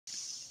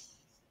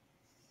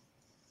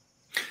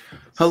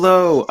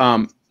Hello.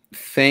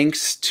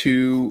 Thanks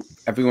to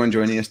everyone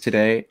joining us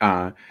today.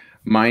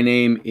 My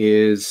name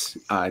is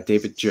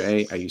David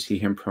J. I use he,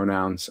 him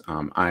pronouns.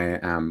 I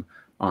am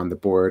on the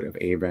board of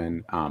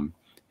AVEN,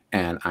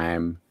 and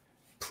I'm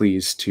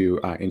pleased to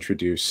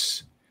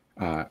introduce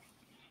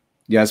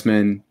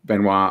Yasmin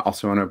Benoit,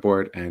 also on our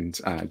board, and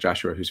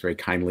Joshua, who's very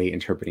kindly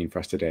interpreting for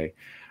us today.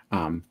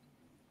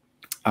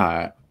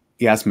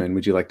 Yasmin,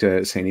 would you like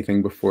to say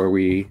anything before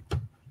we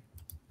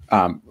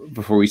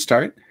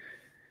start?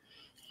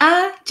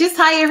 Just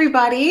hi,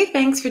 everybody.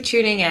 Thanks for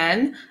tuning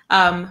in.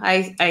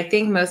 I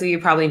think most of you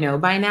probably know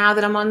by now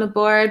that I'm on the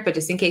board, but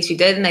just in case you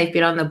didn't, I've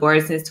been on the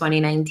board since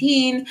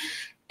 2019.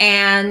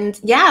 And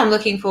yeah, I'm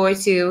looking forward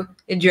to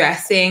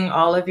addressing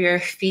all of your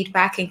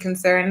feedback and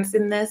concerns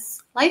in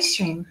this live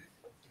stream.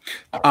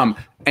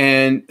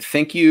 And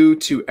thank you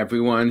to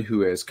everyone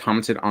who has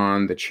commented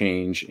on the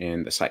change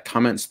in the site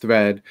comments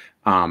thread.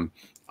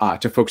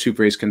 To folks who've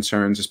raised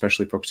concerns,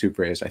 especially folks who've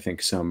raised, I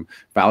think, some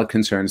valid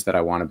concerns that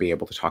I want to be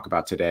able to talk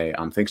about today.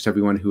 Thanks to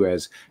everyone who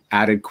has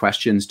added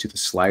questions to the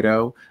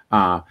Slido.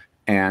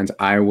 And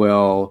I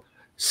will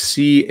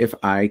see if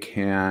I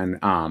can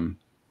find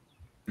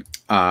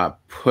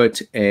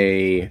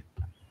a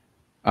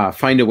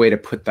way to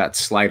put that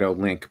Slido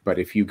link. But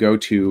if you go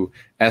to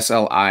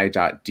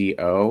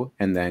sli.do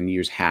and then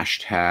use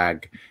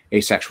hashtag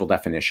asexual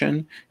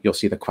definition, you'll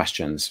see the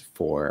questions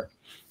for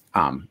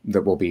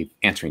that we'll be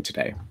answering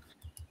today.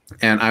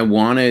 And I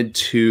wanted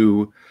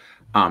to,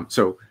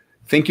 so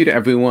thank you to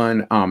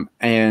everyone.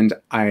 And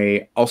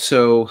I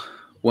also,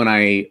 when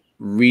I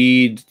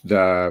read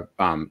the,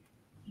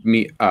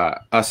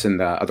 us and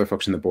the other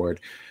folks on the board,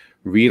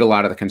 read a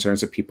lot of the concerns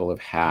that people have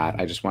had,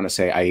 I just want to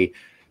say I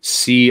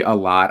see a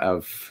lot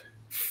of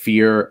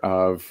fear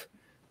of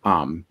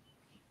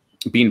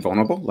being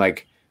vulnerable.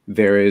 Like,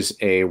 there is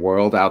a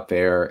world out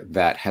there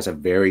that has a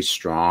very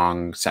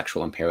strong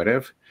sexual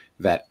imperative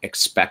that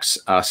expects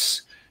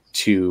us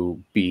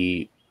to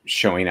be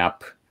showing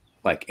up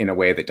like in a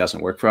way that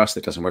doesn't work for us,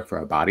 that doesn't work for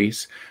our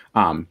bodies.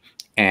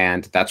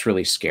 And that's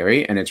really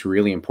scary. And it's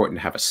really important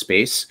to have a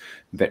space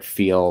that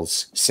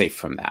feels safe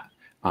from that.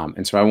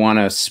 And so I want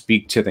to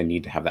speak to the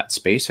need to have that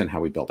space and how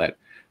we build it,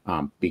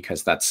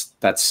 because that's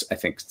I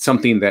think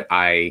something that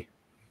I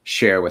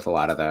share with a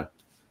lot of the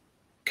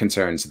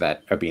concerns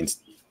that are being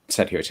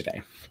said here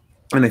today.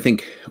 And I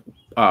think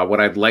what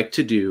I'd like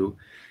to do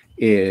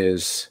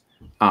is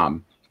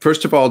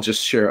first of all,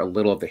 just share a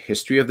little of the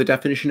history of the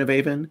definition of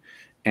AVEN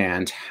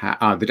and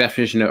the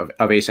definition of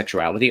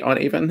asexuality on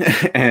AVEN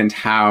and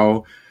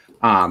how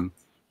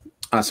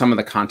some of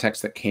the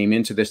context that came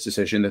into this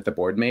decision that the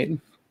board made.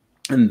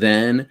 And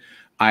then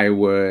I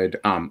would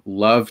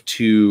love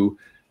to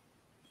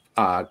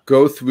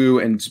go through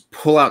and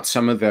pull out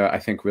some of the, I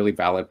think, really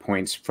valid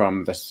points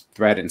from the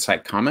thread and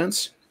site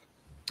comments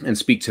and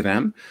speak to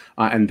them,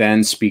 and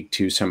then speak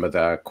to some of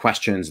the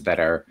questions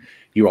that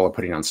you all are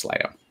putting on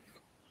Slido.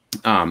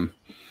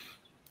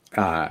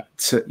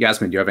 So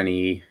Yasmin, do you have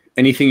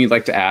anything you'd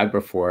like to add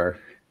before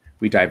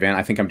we dive in?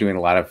 I think I'm doing a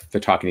lot of the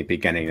talking at the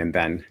beginning, and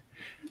then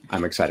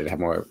I'm excited to have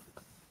more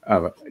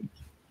back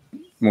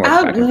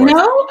and forth.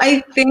 No,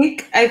 I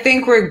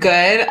think we're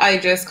good. I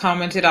just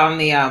commented on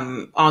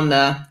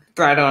the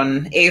thread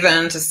on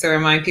AVEN just to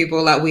remind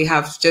people that we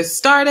have just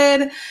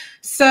started.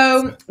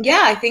 So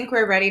yeah, I think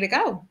we're ready to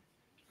go.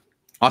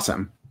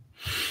 Awesome.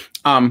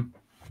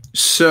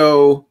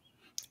 So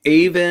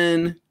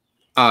AVEN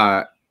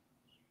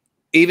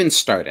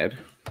started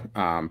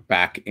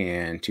back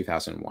in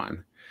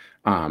 2001.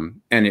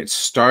 And it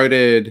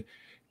started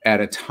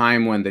at a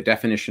time when the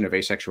definition of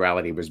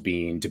asexuality was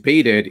being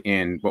debated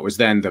in what was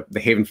then the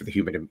Haven for the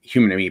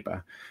Human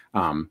Amoeba.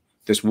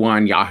 This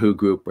one Yahoo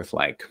group with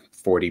like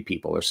 40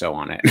 people or so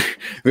on it.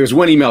 There was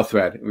one email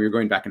thread. We were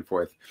going back and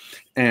forth.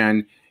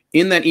 And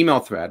in that email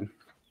thread,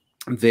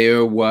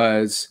 there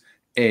was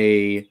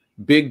a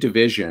big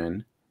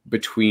division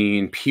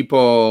between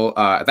people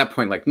at that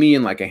point, like me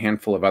and like a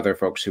handful of other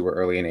folks who were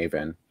early in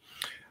AVEN,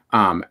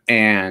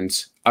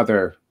 and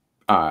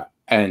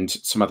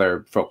some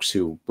other folks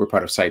who were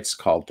part of sites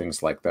called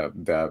things like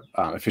the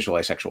Official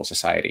Asexual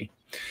Society.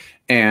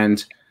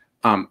 And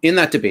in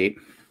that debate,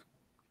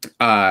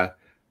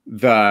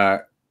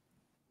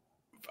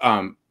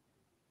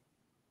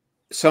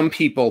 some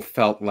people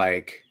felt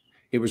like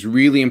it was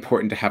really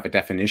important to have a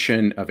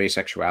definition of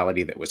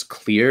asexuality that was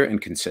clear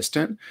and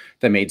consistent,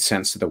 that made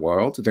sense to the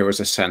world. There was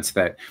a sense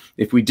that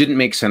if we didn't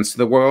make sense to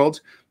the world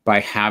by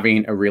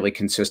having a really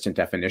consistent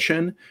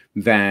definition,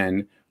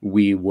 then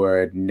we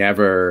would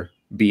never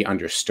be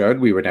understood.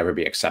 We would never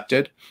be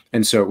accepted.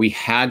 And so we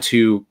had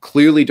to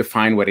clearly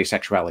define what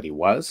asexuality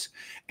was,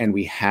 and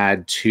we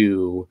had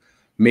to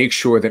make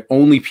sure that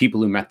only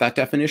people who met that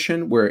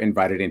definition were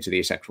invited into the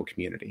asexual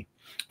community.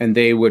 And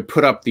they would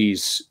put up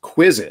these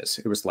quizzes.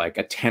 It was like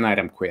a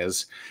 10-item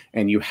quiz,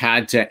 and you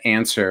had to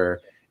answer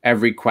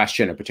every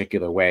question a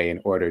particular way in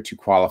order to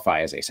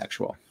qualify as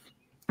asexual.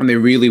 And they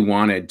really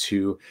wanted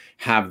to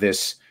have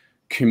this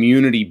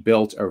community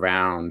built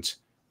around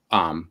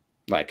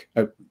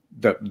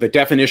the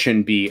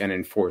definition be an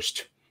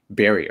enforced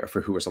barrier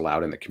for who was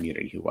allowed in the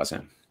community, who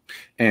wasn't.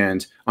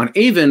 And on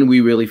AVEN,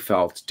 we really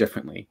felt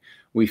differently.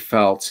 We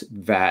felt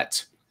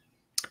that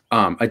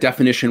a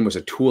definition was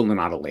a tool and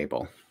not a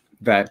label,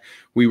 that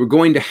we were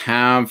going to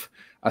have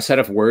a set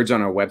of words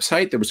on our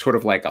website that was sort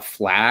of like a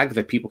flag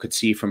that people could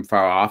see from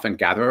far off and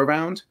gather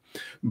around.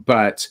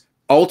 But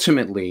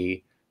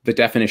ultimately, the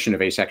definition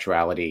of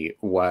asexuality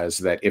was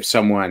that if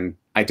someone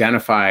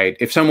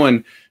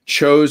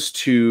chose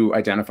to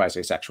identify as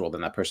asexual,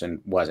 then that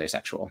person was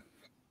asexual.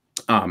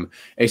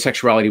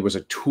 Asexuality was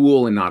a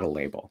tool and not a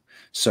label.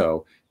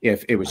 So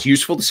if it was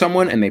useful to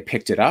someone and they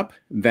picked it up,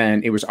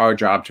 then it was our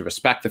job to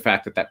respect the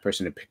fact that that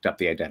person had picked up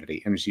the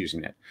identity and was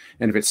using it.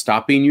 And if it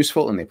stopped being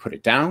useful and they put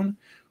it down,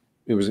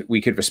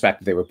 we could respect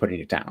that they were putting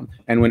it down.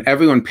 And when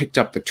everyone picked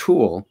up the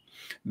tool,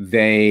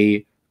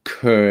 they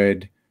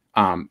could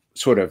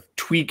sort of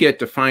tweak it,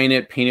 define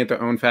it, paint it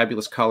their own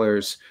fabulous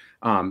colors,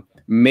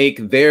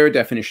 make their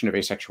definition of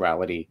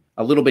asexuality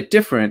a little bit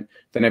different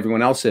than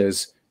everyone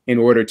else's in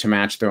order to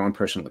match their own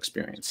personal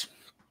experience.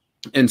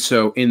 And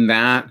so in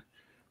that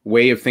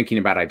way of thinking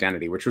about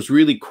identity, which was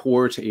really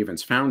core to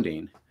AVEN's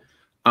founding,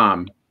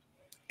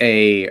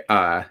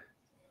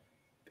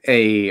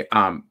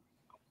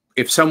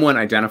 if someone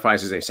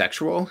identifies as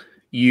asexual,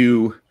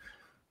 you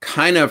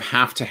kind of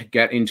have to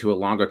get into a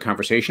longer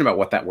conversation about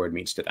what that word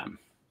means to them.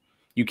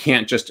 You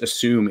can't just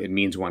assume it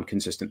means one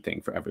consistent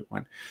thing for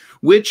everyone,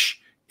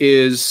 which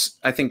is,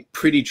 I think,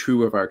 pretty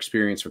true of our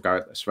experience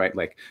regardless, right?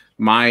 Like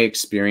my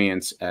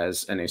experience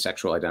as an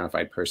asexual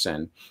identified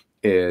person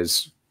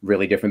is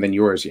really different than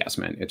yours,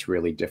 Yasmin. It's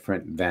really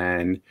different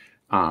than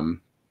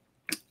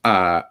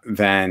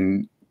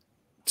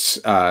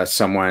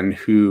someone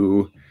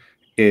who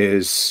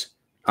is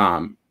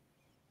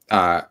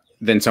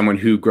than someone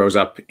who grows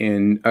up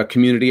in a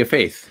community of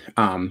faith.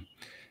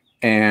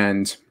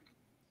 And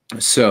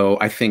so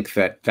I think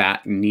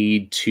that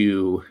need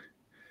to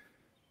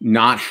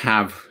not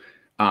have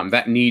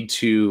that need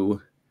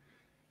to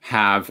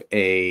have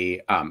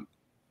a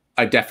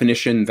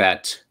definition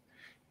that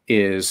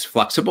is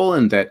flexible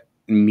and that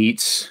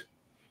meets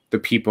the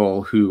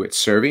people who it's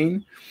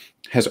serving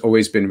has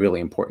always been really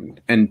important.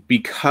 And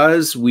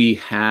because we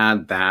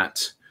had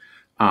that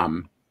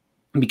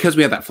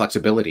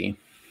flexibility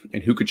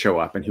and who could show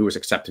up and who was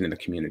accepted in the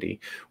community,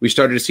 we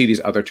started to see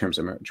these other terms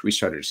emerge. We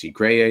started to see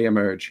gray A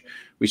emerge.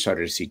 We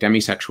started to see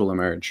demisexual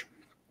emerge.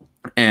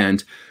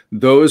 And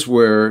those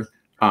were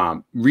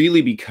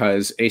really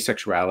because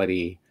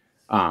asexuality,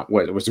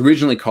 what was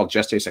originally called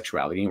just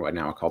asexuality, and what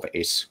now I call the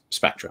ace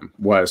spectrum,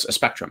 was a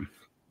spectrum.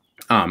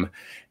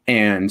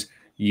 And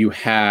you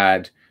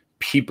had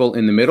people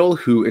in the middle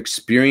who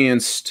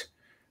experienced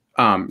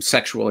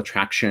sexual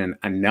attraction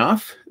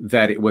enough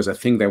that it was a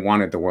thing they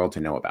wanted the world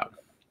to know about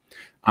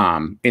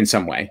in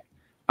some way.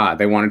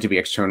 They wanted to be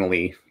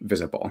externally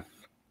visible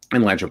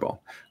and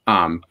legible.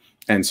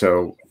 And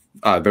so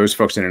those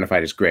folks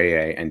identified as gray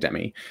A and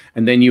demi.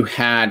 And then you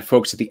had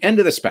folks at the end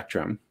of the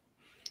spectrum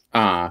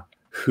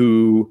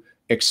who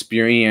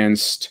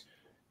experienced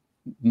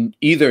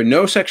either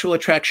no sexual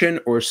attraction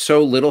or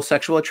so little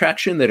sexual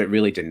attraction that it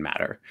really didn't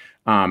matter.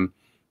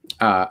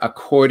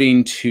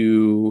 According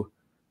to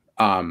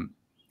I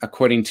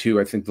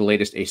think the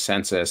latest ACE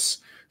census,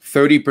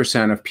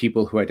 30% of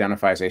people who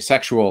identify as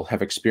asexual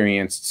have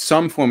experienced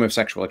some form of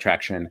sexual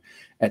attraction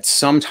at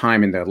some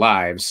time in their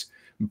lives,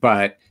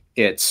 but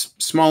it's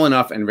small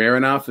enough and rare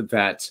enough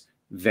that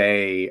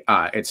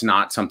it's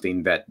not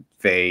something that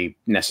they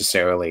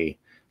necessarily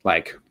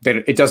like.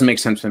 It doesn't make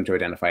sense for them to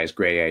identify as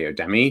gray A or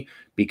demi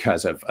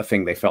because of a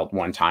thing they felt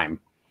one time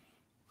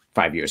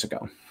 5 years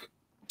ago.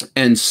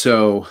 And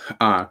so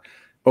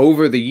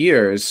over the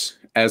years,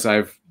 as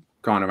I've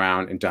gone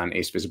around and done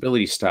ACE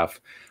visibility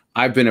stuff,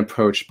 I've been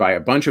approached by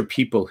a bunch of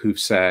people who've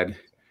said,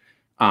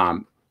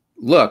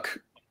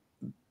 look,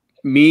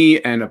 me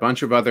and a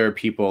bunch of other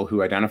people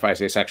who identify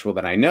as asexual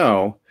that I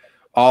know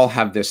all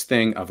have this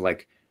thing of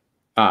like,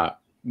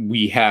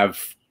 we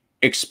have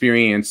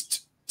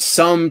experienced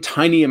some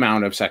tiny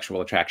amount of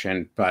sexual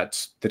attraction,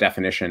 but the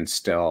definition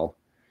still,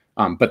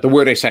 but the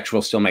word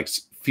asexual still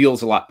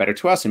feels a lot better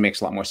to us and makes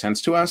a lot more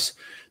sense to us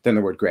than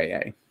the word gray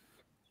A.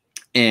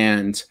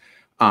 And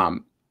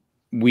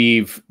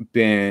we've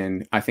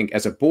been, I think,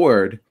 as a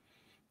board,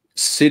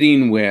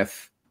 sitting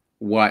with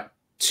what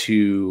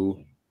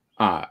to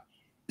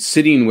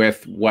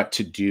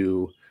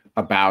do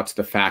about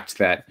the fact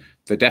that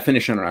the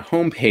definition on our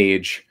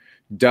homepage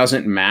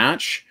doesn't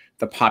match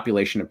the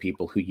population of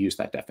people who use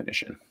that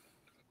definition.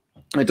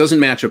 It doesn't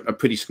match a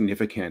pretty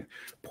significant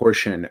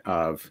portion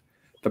of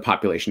the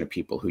population of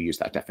people who use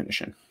that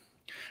definition.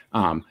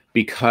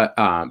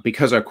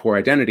 Because our core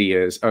identity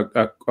is,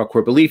 our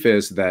core belief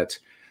is that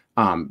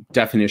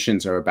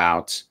definitions are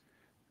about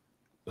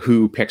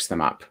who picks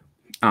them up.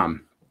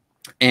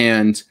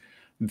 And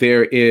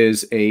there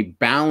is a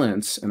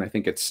balance, and I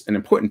think it's an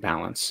important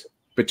balance,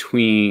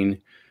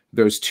 between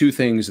those two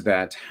things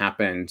that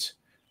happened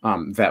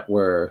that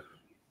were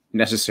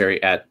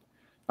necessary at,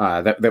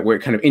 that were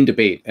kind of in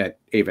debate at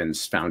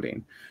AVEN's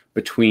founding,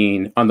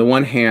 between, on the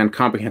one hand,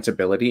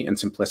 comprehensibility and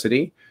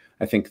simplicity,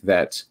 I think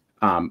that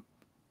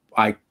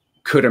I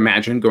could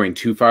imagine going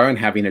too far and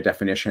having a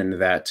definition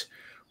that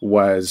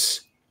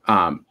was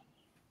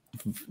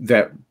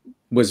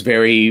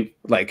very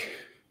like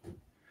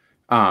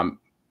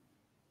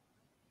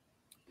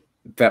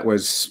that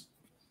was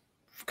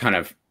kind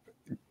of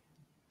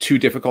too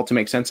difficult to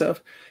make sense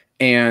of,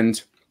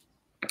 and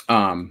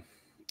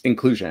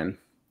inclusion.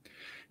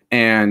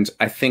 And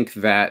I think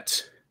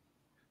that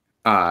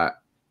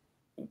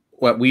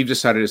what we've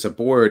decided as a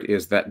board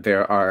is that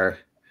there are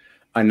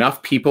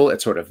enough people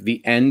at sort of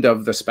the end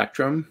of the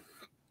spectrum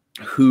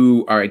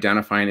who are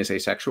identifying as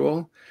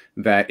asexual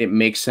that it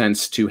makes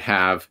sense to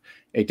have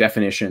a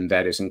definition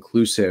that is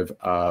inclusive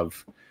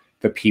of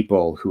the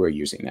people who are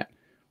using it.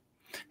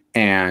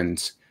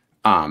 And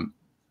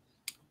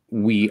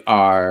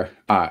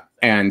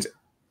and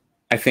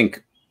I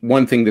think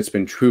one thing that's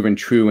been proven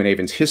true in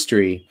AVEN's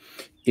history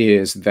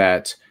is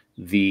that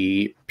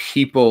the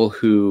people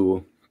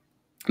who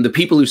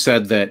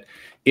said that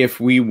if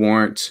we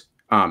weren't,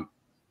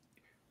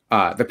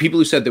 the people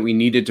who said that we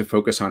needed to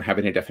focus on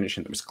having a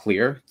definition that was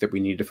clear, that we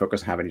needed to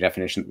focus on having a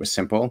definition that was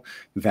simple,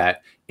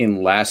 that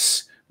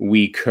unless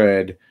we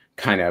could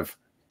kind of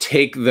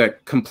take the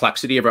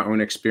complexity of our own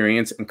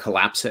experience and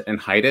collapse it and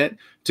hide it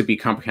to be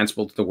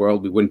comprehensible to the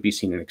world, we wouldn't be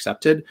seen and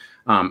accepted.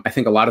 I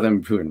think a lot of them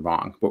have proven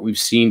wrong. What we've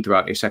seen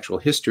throughout asexual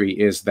history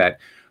is that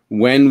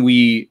when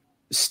we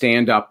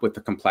stand up with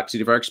the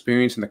complexity of our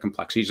experience and the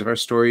complexities of our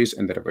stories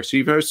and the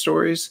diversity of our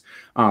stories,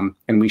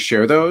 and we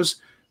share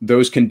those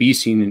can be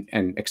seen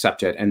and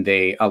accepted, and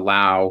they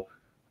allow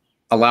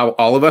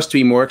all of us to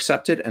be more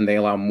accepted, and they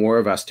allow more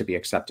of us to be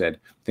accepted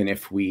than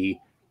if we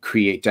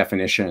create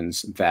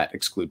definitions that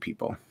exclude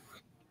people.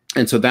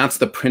 And so that's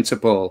the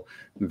principle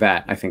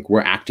that I think we're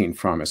acting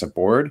from as a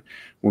board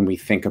when we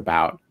think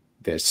about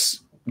this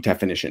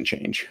definition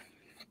change.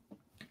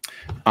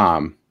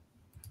 I'm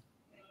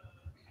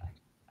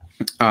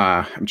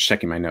just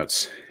checking my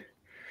notes.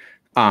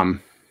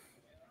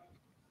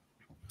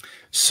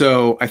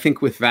 So I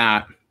think with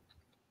that,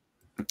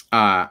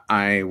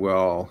 I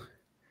will,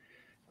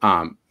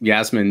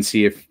 Yasmin,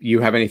 see if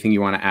you have anything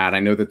you want to add. I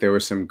know that there were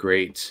some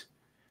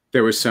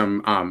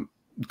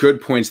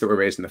good points that were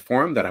raised in the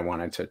forum that I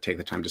wanted to take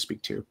the time to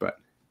speak to, but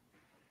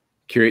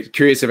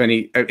curious if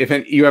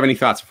you have any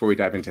thoughts before we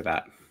dive into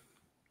that.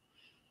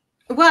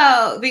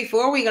 Well,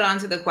 before we get on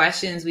to the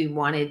questions, we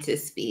wanted to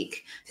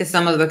speak to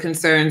some of the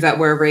concerns that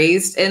were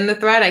raised in the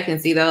thread. I can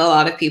see that a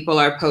lot of people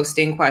are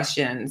posting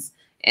questions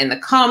in the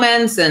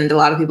comments, and a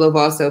lot of people have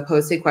also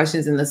posted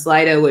questions in the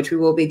Slido, which we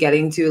will be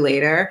getting to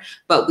later.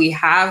 But we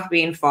have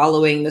been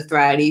following the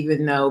thread,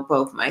 even though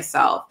both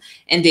myself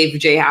and Dave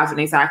J haven't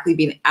exactly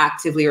been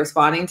actively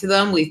responding to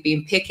them. We've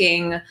been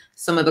picking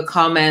some of the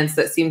comments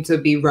that seem to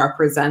be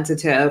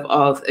representative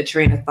of a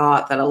train of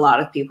thought that a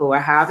lot of people were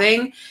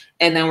having.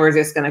 And then we're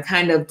just going to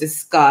kind of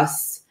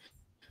discuss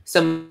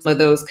some of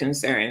those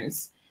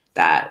concerns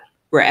that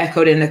were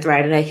echoed in the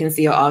thread. And I can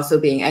see are also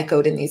being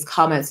echoed in these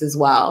comments as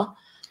well.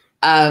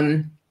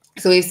 So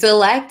we've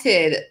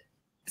selected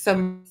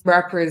some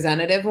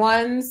representative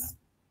ones.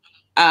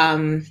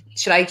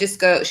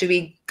 Should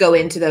we go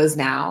into those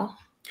now?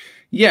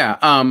 Yeah.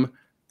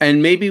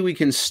 And maybe we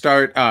can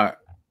start,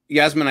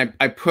 Yasmin,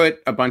 I put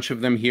a bunch of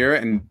them here,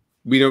 and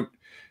we don't,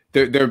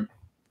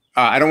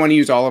 I don't want to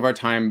use all of our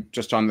time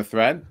just on the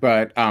thread,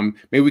 but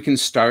maybe we can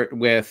start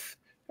with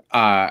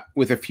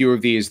a few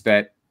of these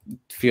that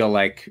feel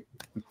like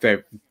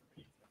that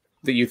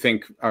you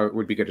think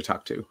would be good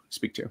to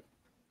speak to.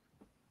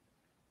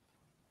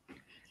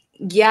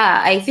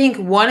 Yeah, I think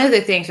one of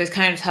the things that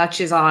kind of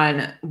touches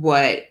on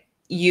what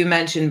you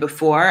mentioned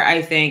before,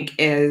 I think,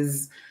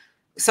 is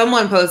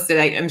someone posted,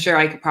 I'm sure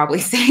I could probably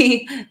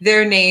say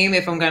their name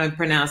if I'm going to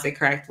pronounce it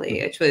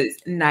correctly, which was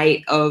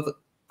Knight of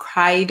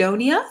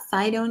Cydonia.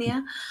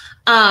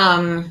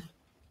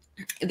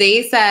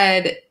 They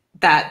said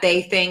that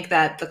they think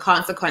that the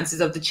consequences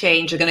of the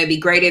change are going to be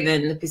greater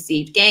than the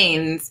perceived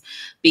gains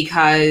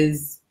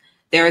because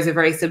there is a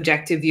very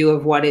subjective view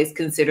of what is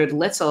considered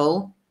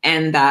little,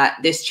 and that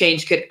this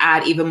change could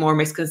add even more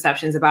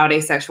misconceptions about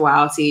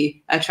asexuality,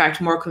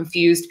 attract more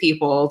confused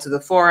people to the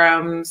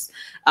forums,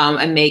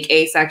 and make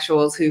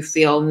asexuals who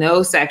feel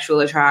no sexual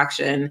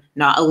attraction,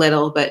 not a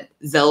little, but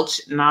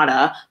zilch,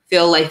 nada,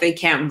 feel like they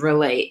can't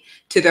relate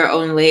to their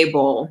own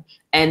label,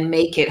 and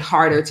make it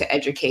harder to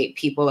educate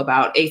people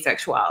about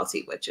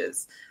asexuality, which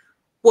is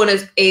one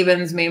of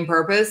AVEN's main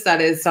purpose.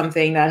 That is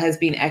something that has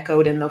been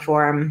echoed in the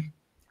forum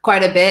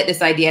quite a bit,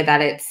 this idea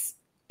that it's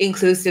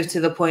inclusive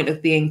to the point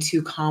of being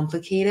too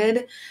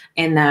complicated,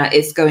 and that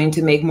it's going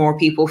to make more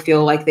people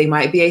feel like they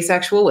might be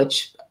asexual,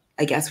 which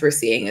I guess we're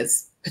seeing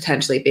as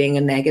potentially being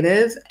a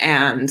negative,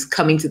 and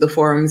coming to the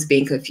forums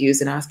being confused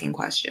and asking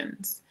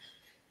questions.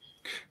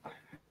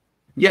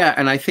 Yeah,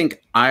 and I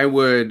think I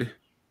would,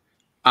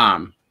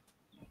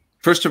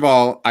 first of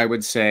all, I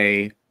would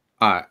say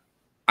I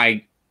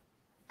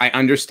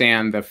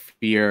understand the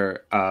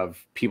fear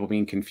of people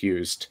being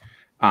confused,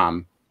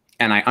 and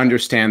I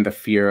understand the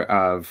fear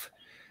of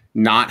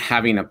not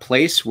having a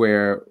place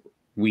where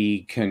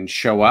we can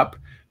show up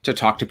to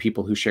talk to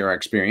people who share our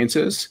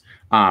experiences,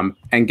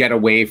 and get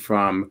away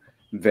from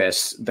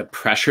the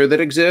pressure that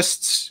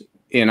exists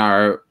in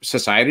our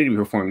society to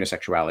perform the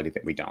sexuality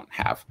that we don't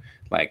have.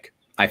 Like,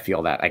 I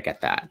feel that, I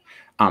get that.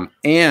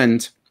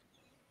 And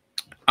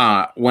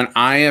when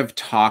I have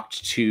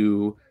talked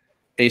to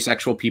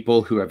asexual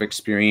people who have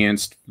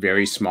experienced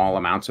very small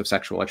amounts of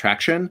sexual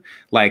attraction,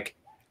 like,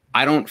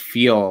 I don't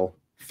feel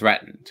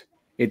threatened.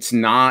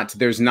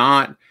 There's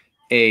not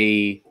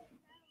a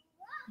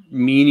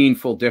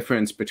meaningful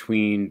difference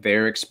between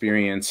their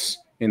experience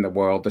in the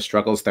world, the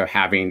struggles they're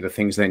having, the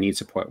things they need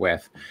support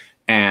with,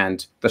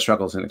 and the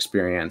struggles and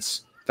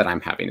experience that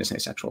I'm having as an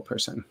asexual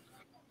person.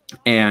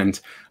 And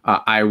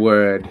I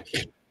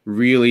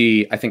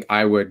think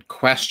I would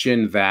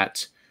question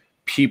that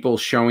people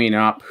showing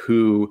up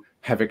who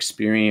have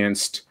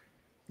experienced,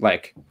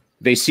 like,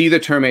 they see the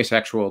term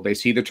asexual, they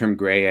see the term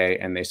gray A,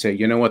 and they say,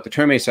 you know what, the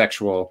term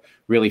asexual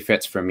really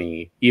fits for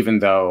me, even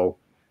though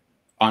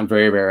on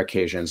very rare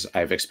occasions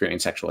I've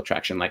experienced sexual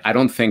attraction. Like, I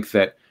don't think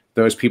that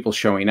those people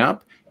showing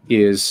up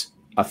is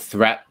a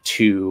threat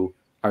to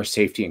our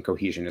safety and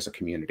cohesion as a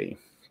community.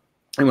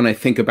 And when I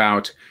think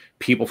about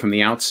people from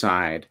the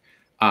outside,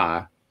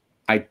 I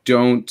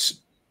don't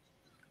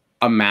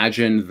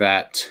imagine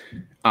that,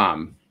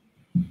 I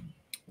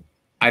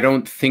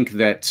don't think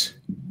that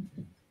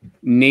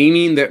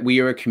naming that we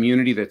are a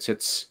community that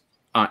sits,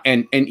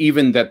 and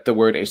even that the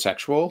word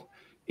asexual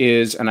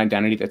is an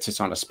identity that sits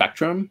on a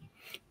spectrum,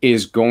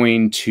 is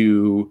going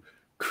to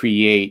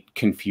create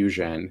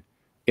confusion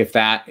if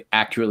that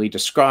accurately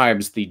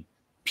describes the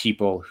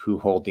people who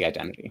hold the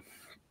identity.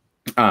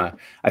 I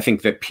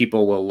think that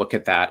people will look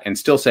at that and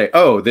still say,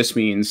 oh, this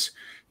means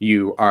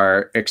you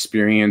are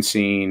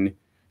experiencing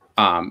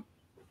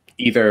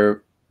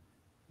either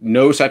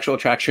no sexual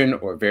attraction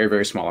or very,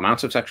 very small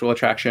amounts of sexual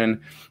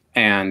attraction.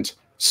 And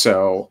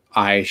so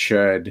I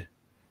should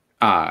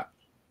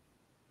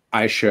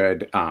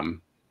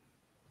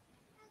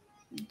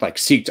like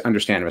seek to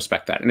understand and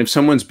respect that. And if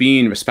someone's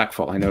being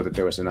respectful, I know that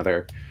there was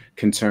another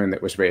concern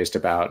that was raised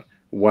about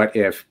what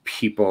if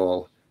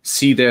people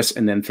see this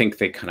and then think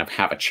they kind of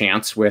have a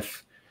chance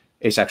with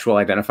asexual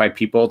identified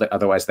people that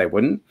otherwise they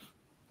wouldn't.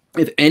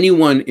 If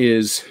anyone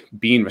is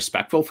being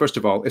respectful, first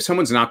of all, if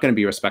someone's not going to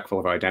be respectful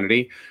of our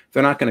identity,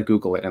 they're not going to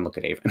Google it and look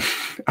at AVEN.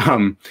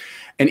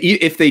 And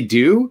if they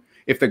do,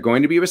 if they're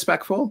going to be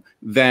respectful,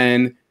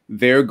 then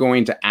they're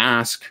going to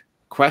ask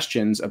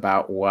questions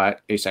about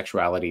what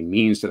asexuality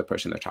means to the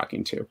person they're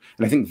talking to.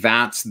 And I think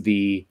that's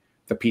the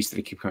piece that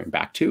I keep coming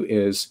back to,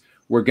 is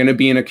we're going to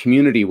be in a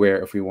community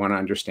where if we want to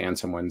understand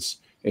someone's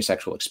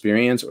asexual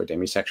experience or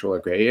demisexual or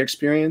gray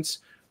experience,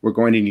 we're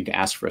going to need to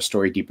ask for a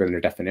story deeper than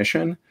their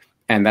definition.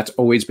 And that's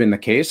always been the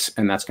case,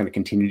 and that's going to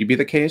continue to be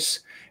the case.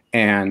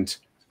 And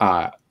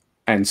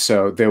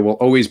so there will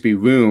always be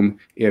room,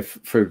 if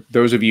for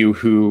those of you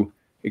who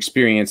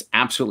experience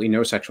absolutely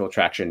no sexual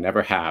attraction,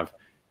 never have,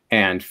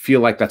 and feel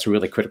like that's a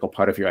really critical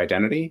part of your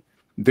identity,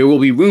 there will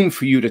be room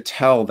for you to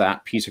tell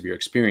that piece of your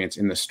experience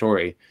in the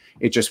story.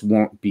 It just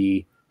won't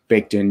be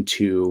baked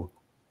into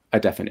a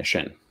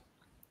definition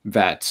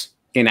that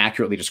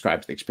inaccurately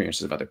describes the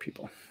experiences of other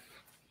people.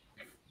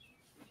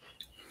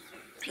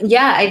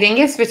 Yeah, I think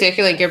it's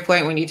particularly a good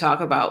point when you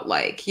talk about,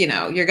 like, you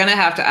know, you're going to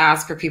have to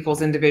ask for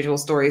people's individual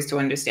stories to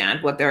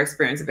understand what their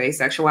experience of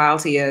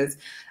asexuality is.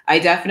 I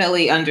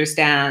definitely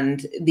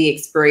understand the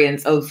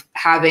experience of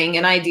having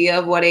an idea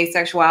of what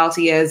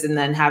asexuality is and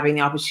then having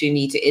the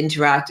opportunity to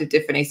interact with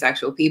different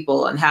asexual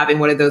people and having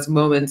one of those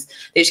moments,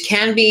 which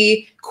can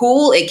be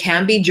cool. It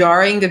can be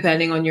jarring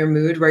depending on your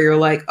mood, where you're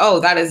like, oh,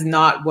 that is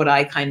not what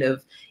I kind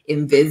of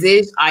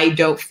envisaged. I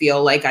don't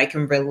feel like I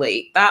can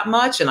relate that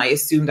much. And I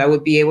assumed I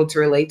would be able to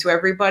relate to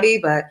everybody.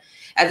 But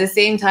at the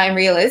same time,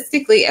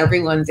 realistically,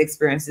 everyone's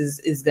experience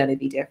is going to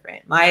be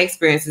different. My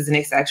experience as an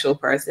asexual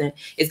person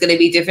is going to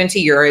be different to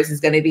yours, is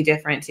going to be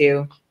different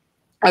to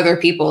other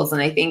people's.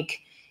 And I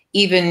think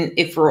even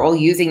if we're all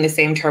using the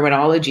same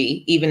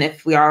terminology, even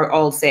if we are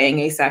all saying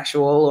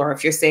asexual, or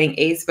if you're saying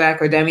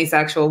aspec or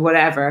demisexual,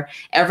 whatever,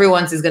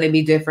 everyone's is going to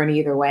be different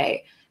either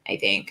way, I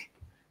think.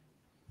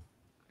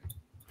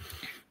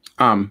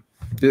 Are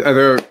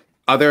there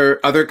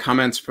other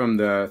comments from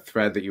the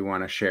thread that you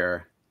want to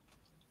share?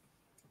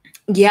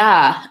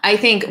 Yeah, I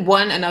think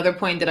another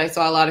point that I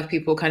saw a lot of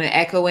people kind of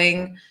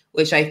echoing,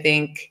 which I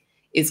think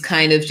is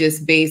kind of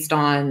just based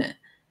on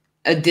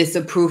a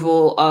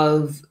disapproval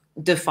of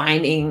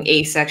defining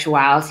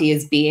asexuality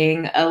as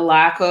being a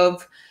lack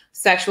of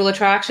sexual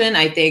attraction.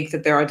 I think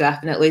that there are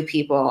definitely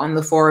people on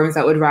the forums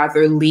that would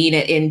rather lean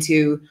it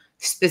into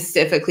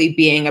specifically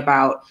being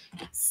about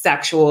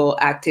sexual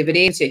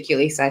activity,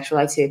 particularly sexual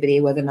activity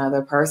with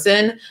another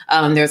person.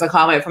 There's a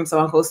comment from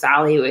someone called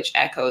Sally, which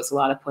echoes a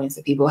lot of points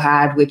that people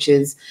had, which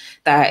is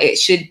that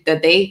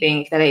they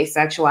think that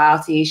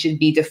asexuality should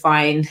be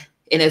defined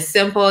in a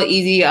simple,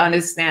 easy to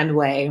understand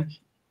way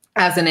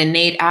as an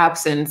innate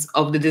absence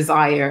of the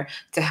desire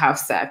to have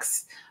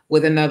sex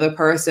with another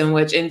person,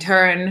 which in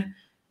turn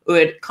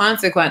would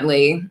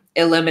consequently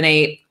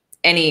eliminate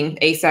any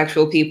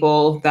asexual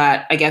people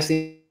that I guess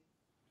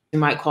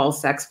might call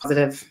sex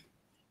positive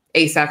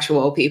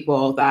asexual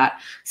people that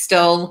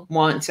still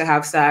want to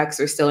have sex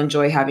or still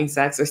enjoy having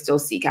sex or still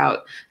seek out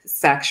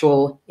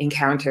sexual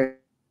encounters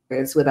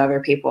with other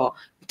people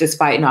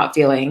despite not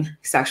feeling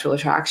sexual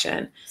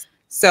attraction.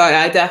 So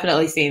I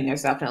definitely seen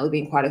there's definitely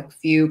been quite a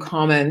few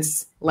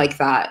comments like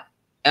that.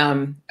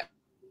 I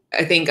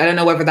don't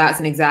know whether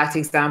that's an exact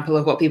example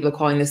of what people are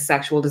calling this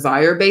sexual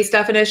desire-based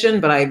definition,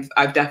 but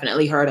I've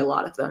definitely heard a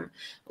lot of them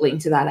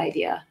linked to that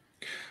idea.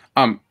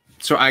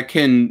 So I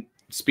can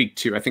speak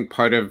to, I think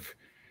part of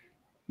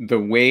the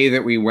way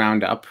that we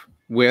wound up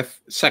with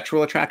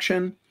sexual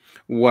attraction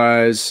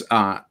was,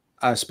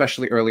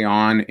 especially early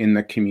on in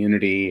the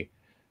community,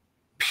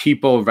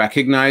 people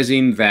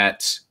recognizing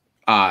that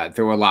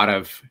there were a lot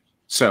of,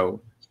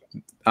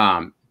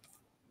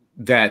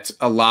 that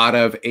a lot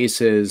of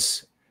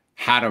aces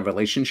had a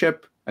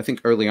relationship. I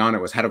think early on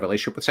it was had a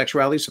relationship with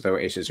sexuality. So there were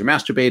aces who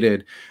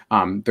masturbated.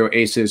 There were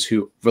aces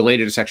who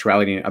related to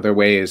sexuality in other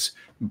ways,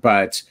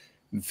 but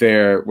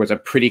there was a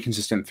pretty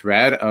consistent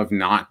thread of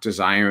not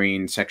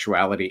desiring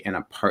sexuality in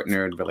a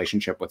partnered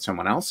relationship with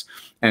someone else.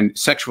 And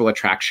sexual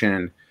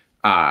attraction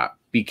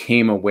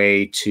became a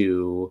way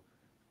to,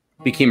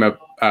 became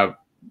a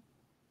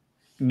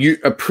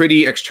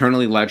pretty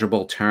externally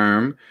legible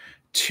term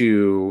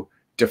to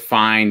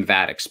define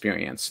that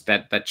experience,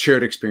 that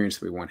shared experience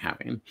that we weren't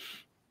having.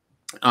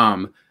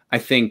 I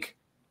think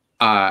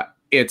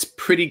it's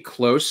pretty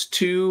close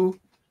to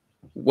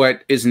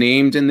what is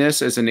named in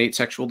this as innate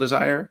sexual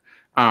desire.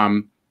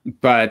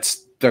 But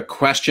the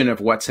question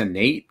of what's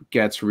innate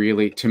gets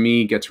really, to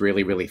me, gets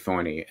really, really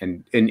thorny,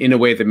 and in a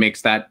way that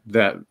makes that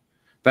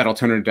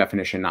alternative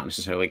definition not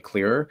necessarily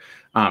clearer.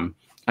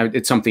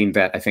 It's something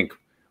that I think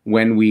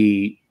when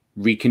we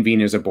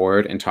reconvene as a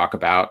board and talk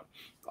about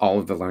all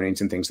of the learnings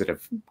and things that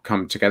have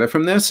come together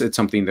from this, it's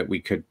something that we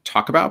could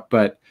talk about.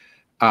 But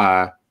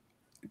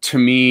to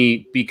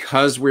me,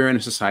 because we're in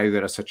a society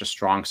that has such a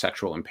strong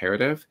sexual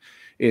imperative,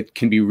 it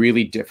can be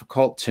really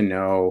difficult to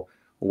know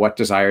what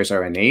desires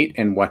are innate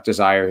and what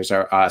desires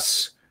are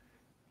us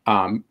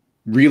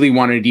really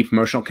wanting a deep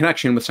emotional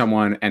connection with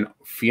someone and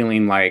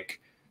feeling like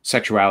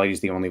sexuality is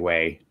the only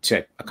way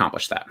to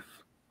accomplish that.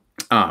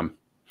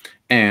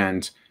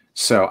 And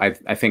so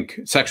I think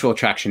sexual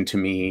attraction to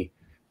me,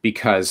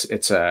 because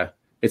it's an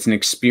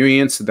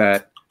experience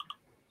that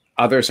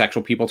other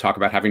sexual people talk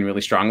about having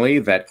really strongly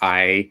that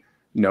I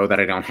know that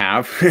I don't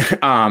have,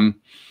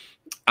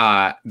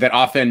 that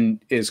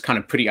often is kind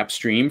of pretty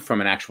upstream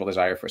from an actual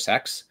desire for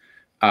sex,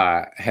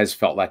 has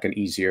felt like an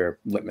easier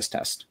litmus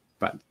test.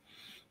 But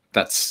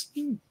that's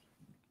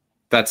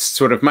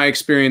sort of my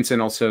experience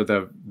and also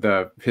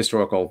the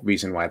historical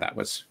reason why that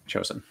was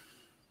chosen.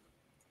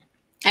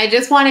 I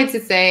just wanted to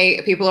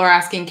say, people are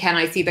asking, can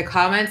I see the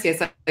comments?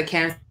 Yes, I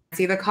can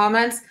see the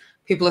comments.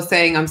 People are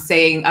saying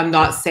I'm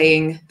not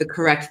saying the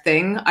correct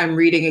thing. I'm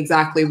reading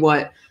exactly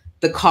what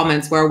the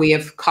comments were. We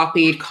have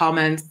copied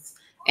comments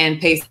and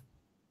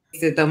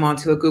pasted them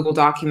onto a Google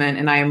document,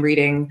 and I am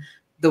reading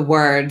the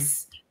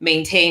words: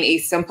 maintain a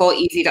simple,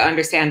 easy to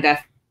understand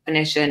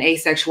definition.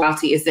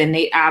 Asexuality is the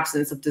innate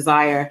absence of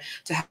desire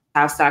to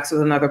have sex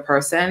with another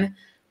person,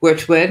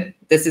 which would,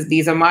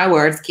 these are my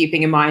words,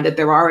 keeping in mind that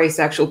there are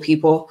asexual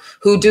people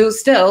who do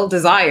still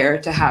desire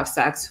to have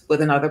sex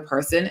with another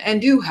person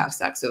and do have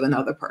sex with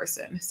another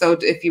person. So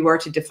if you were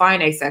to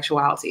define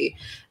asexuality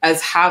as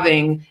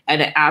having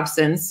an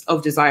absence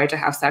of desire to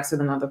have sex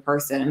with another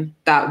person,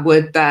 that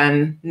would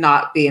then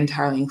not be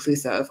entirely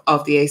inclusive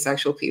of the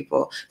asexual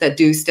people that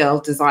do still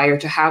desire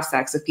to have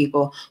sex with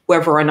people,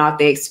 whether or not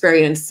they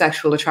experience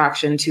sexual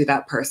attraction to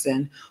that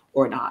person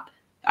or not.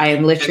 I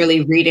am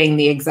literally reading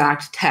the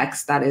exact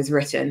text that is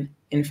written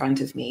in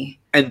front of me.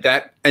 And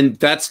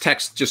that's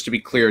text, just to be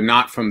clear,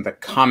 not from the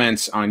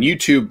comments on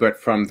YouTube, but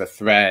from the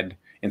thread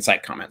in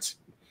site comments.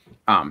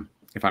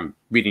 If I'm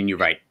reading you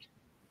right.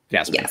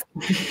 Yes.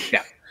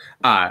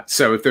 Yeah.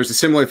 So if there's a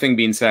similar thing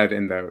being said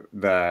in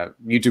the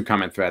YouTube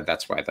comment thread,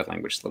 that's why the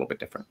language is a little bit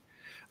different.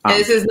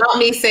 This is not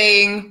me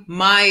saying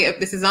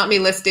this is not me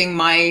listing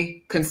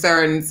my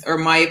concerns or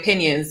my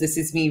opinions. This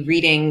is me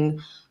reading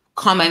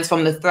comments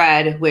from the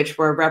thread, which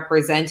were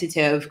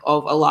representative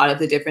of a lot of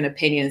the different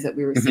opinions that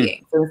we were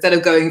seeing. So instead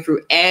of going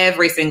through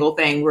every single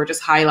thing, we're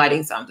just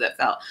highlighting some that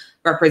felt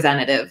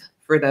representative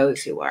for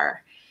those who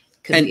are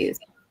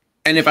confused.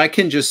 And if I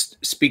can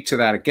just speak to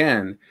that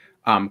again,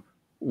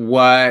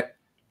 what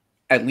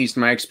at least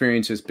my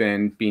experience has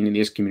been being in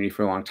this community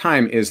for a long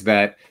time is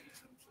that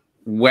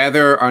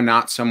whether or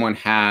not someone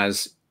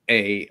has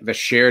the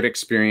shared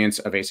experience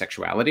of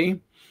asexuality,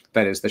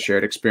 that is the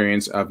shared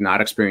experience of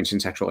not experiencing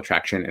sexual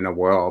attraction in a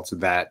world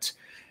that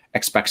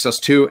expects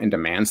us to and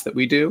demands that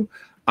we do,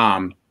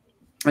 and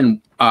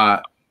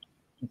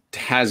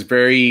has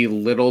very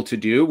little to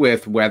do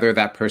with whether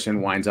that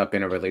person winds up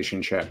in a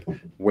relationship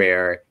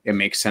where it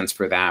makes sense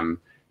for them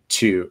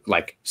to,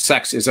 like,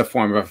 sex is a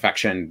form of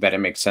affection that it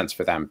makes sense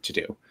for them to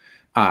do.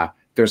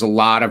 There's a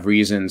lot of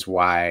reasons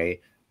why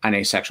an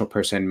asexual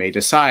person may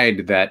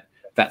decide that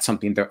that's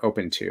something they're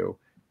open to.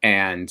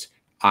 And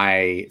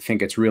I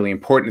think it's really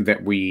important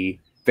that we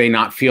they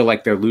not feel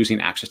like they're losing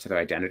access to their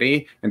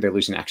identity and they're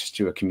losing access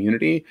to a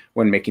community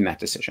when making that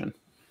decision.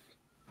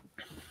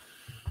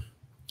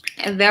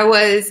 And there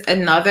was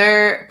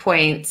another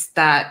point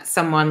that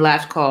someone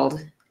left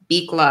called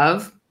Beak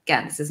Love.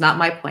 Again, this is not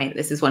my point.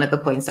 This is one of the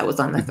points that was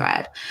on the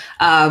thread,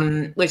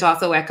 which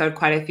also echoed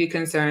quite a few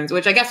concerns,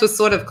 which I guess was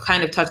sort of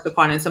kind of touched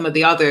upon in some of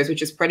the others,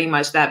 which is pretty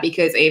much that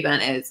because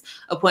AVEN is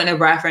a point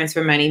of reference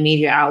for many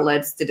media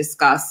outlets to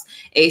discuss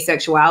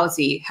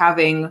asexuality,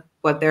 having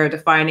what they're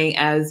defining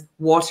as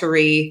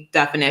watery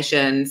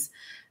definitions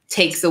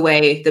takes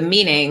away the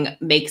meaning,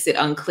 makes it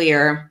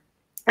unclear,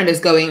 and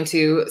is going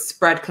to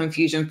spread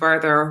confusion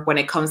further when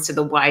it comes to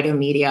the wider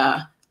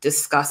media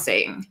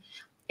discussing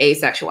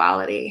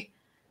asexuality.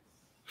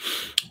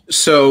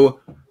 So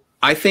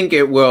I think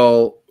it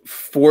will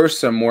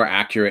force a more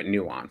accurate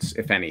nuance,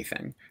 if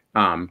anything.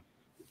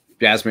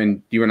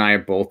 Jasmine, you and I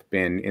have both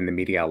been in the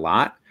media a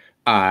lot.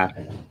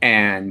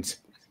 And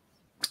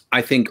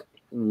I think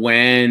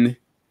when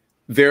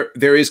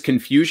there is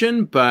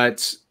confusion,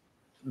 but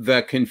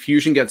the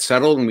confusion gets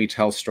settled when we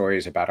tell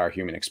stories about our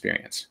human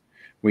experience.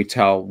 We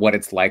tell what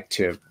it's like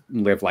to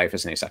live life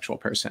as an asexual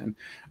person.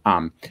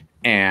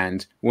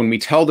 And when we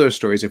tell those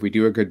stories, if we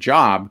do a good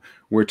job,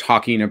 we're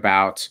talking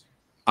about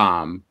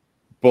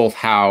both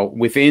how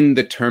within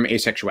the term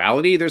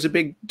asexuality, there's a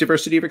big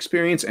diversity of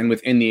experience, and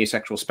within the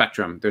asexual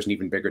spectrum, there's an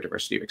even bigger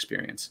diversity of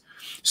experience.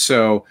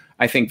 So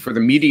I think for the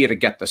media to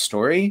get the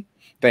story,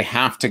 they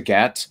have to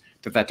get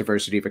that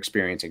diversity of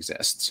experience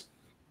exists.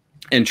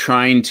 And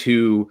trying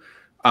to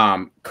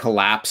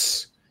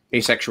collapse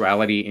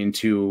asexuality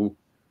into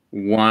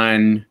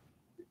one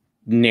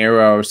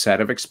narrow set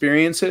of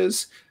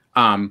experiences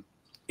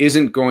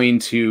isn't going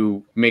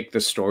to make the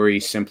story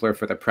simpler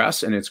for the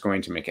press, and it's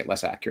going to make it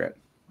less accurate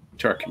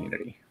to our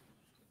community.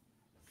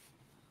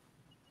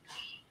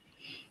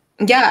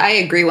 Yeah, I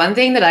agree. One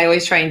thing that I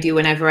always try and do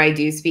whenever I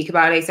do speak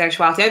about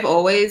asexuality, I've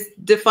always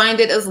defined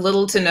it as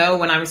little to no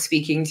when I'm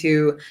speaking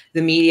to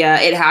the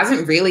media. It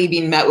hasn't really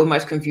been met with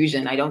much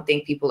confusion. I don't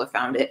think people have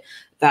found it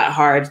that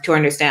hard to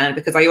understand,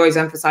 because I always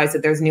emphasize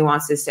that there's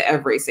nuances to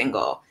every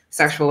single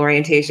sexual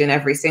orientation,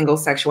 every single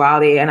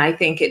sexuality. And I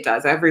think it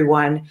does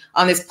everyone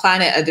on this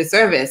planet a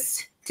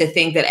disservice to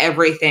think that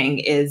everything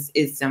is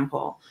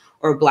simple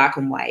or black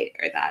and white,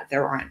 or that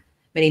there aren't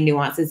many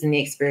nuances in the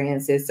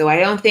experiences. So I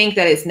don't think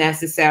that it's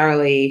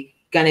necessarily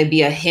going to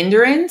be a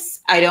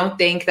hindrance. I don't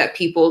think that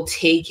people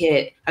take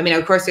it. I mean,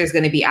 of course, there's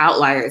going to be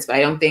outliers, but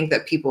I don't think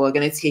that people are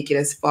going to take it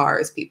as far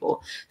as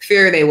people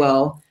fear they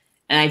will.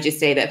 And I just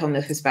say that from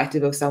the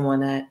perspective of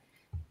someone that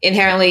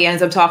inherently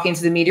ends up talking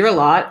to the media a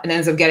lot and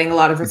ends up getting a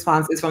lot of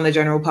responses from the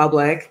general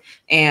public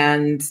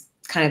and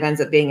kind of ends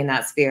up being in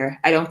that sphere.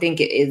 I don't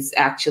think it is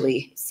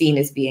actually seen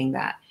as being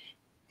that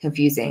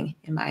confusing,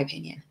 in my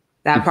opinion.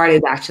 That part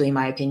is actually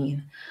my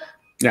opinion.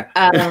 Yeah.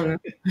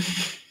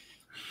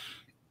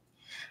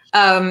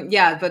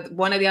 Yeah, but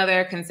one of the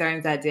other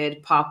concerns that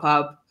did pop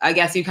up, I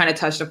guess you kind of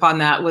touched upon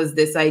that, was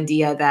this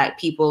idea that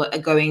people are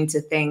going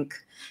to think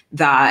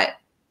that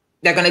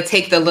they're going to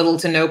take the little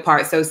to no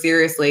part so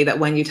seriously that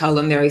when you tell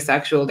them they're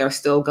asexual, they're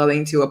still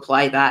going to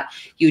apply that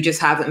you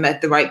just haven't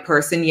met the right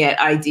person yet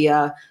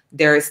idea.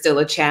 There is still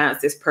a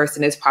chance this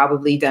person is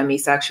probably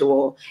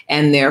demisexual,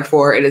 and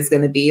therefore it is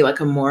going to be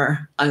like a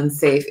more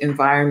unsafe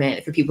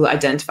environment for people who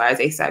identify as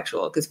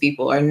asexual, because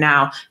people are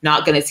now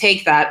not going to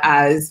take that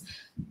as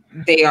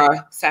they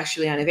are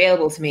sexually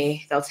unavailable to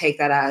me. They'll take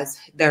that as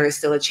there is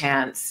still a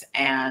chance,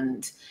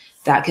 and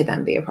that could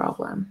then be a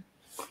problem.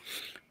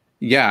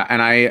 Yeah,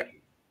 and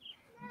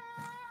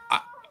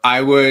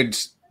I would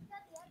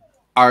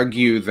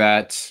argue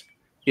that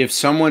if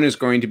someone is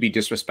going to be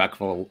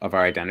disrespectful of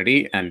our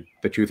identity, and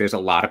the truth is a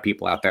lot of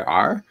people out there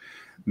are,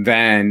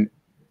 then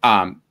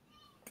a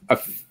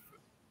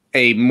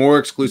more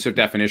exclusive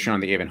definition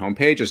on the AVEN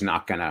homepage is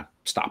not going to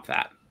stop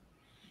that.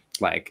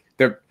 Like,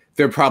 they're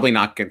probably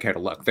not going to care to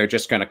look. They're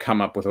just going to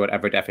come up with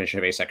whatever definition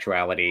of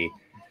asexuality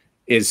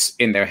is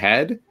in their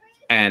head,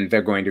 and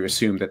they're going to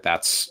assume that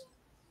that's,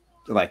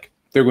 like,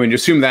 they're going to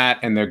assume that,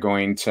 and they're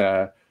going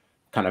to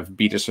kind of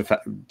be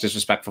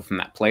disrespectful from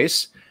that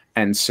place.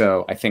 And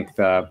so I think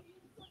the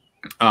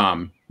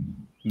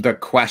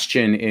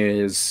question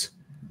is,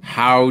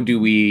 how do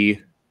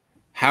we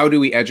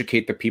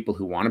educate the people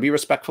who want to be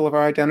respectful of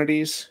our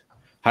identities?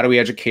 How do we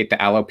educate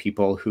the allo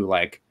people who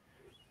like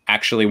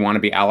actually want to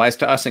be allies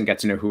to us and get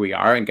to know who we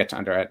are and get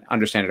to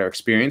understand our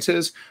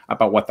experiences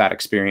about what that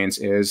experience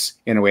is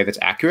in a way that's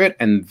accurate?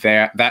 And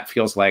that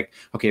feels like,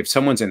 okay, if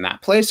someone's in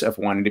that place of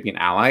wanting to be an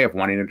ally, of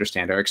wanting to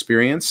understand our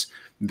experience,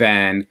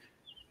 then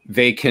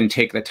they can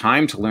take the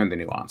time to learn the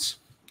nuance.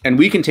 And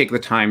we can take the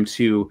time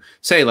to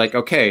say, like,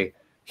 okay,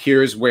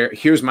 here's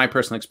my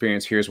personal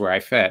experience, here's where I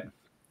fit,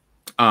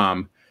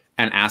 and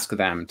ask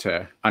them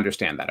to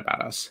understand that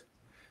about us.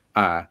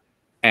 I'll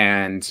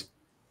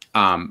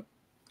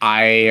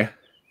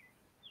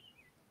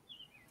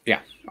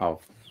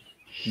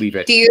leave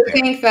it. Do you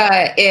think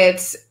that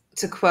it's,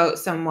 to quote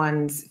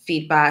someone's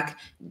feedback,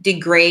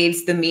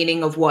 degrades the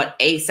meaning of what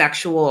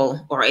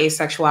asexual or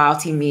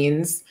asexuality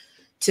means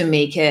to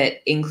make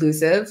it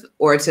inclusive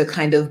or to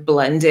kind of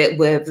blend it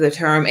with the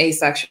term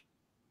asexual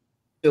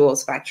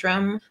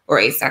spectrum or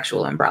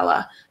asexual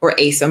umbrella or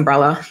ace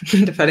umbrella,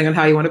 depending on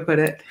how you want to put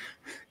it.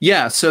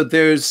 Yeah, so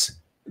there's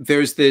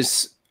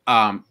this,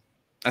 I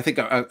think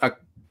a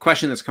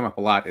question that's come up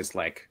a lot is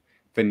like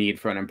the need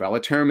for an umbrella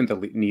term and the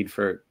need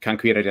for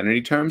concrete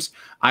identity terms.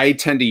 I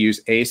tend to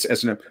use ace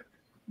as an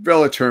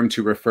umbrella term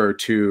to refer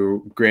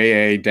to gray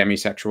A,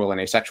 demisexual,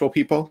 and asexual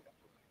people.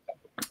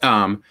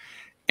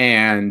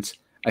 And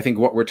I think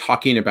what we're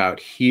talking about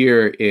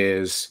here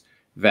is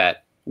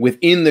that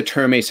within the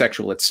term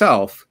asexual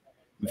itself,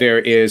 there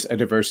is a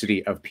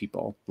diversity of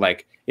people.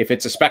 Like if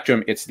it's a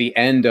spectrum, it's the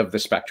end of the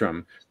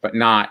spectrum, but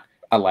not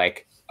a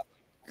like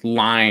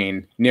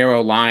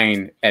narrow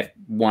line at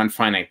one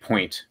finite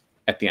point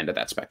at the end of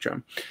that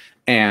spectrum.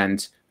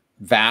 And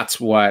that's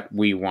what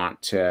we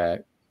want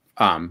to,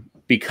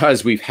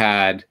 because we've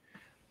had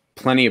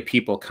plenty of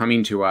people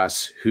coming to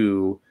us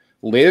who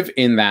live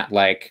in that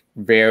like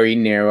very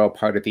narrow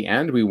part at the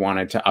end, we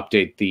wanted to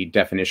update the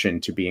definition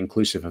to be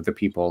inclusive of the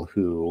people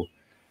who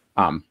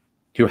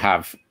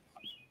have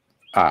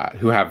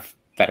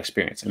that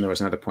experience. And there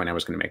was another point I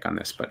was going to make on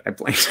this, but I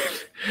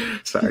blanked.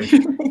 Sorry.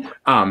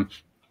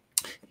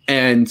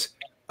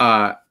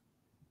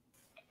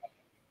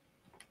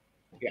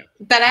 Yeah.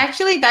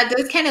 That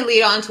does kind of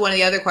lead on to one of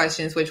the other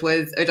questions, which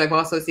I've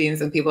also seen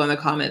some people in the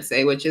comments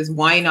say, which is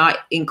why not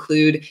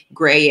include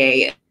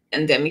gray A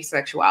and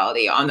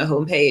demisexuality on the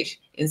homepage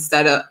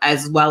instead of,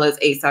 as well as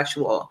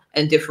asexual,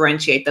 and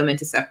differentiate them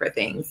into separate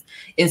things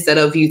instead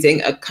of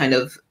using a kind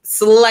of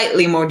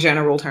slightly more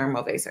general term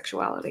of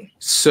asexuality.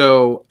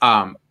 So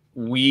I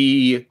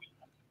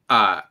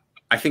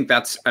think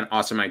that's an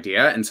awesome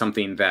idea and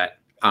something that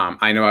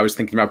I know I was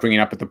thinking about bringing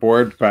up with the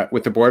board,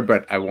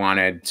 but I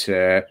wanted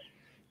to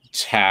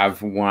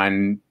have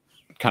one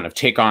kind of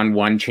take on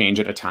one change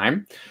at a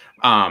time.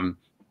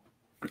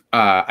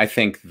 I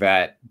think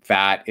that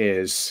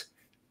is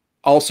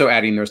also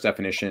adding those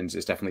definitions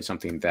is definitely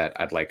something that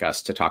I'd like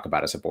us to talk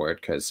about as a board,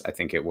 because I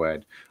think it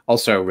would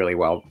also really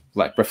well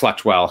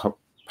reflect well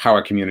how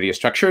our community is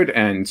structured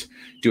and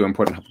do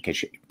important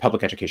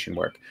public education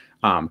work.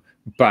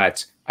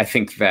 But I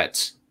think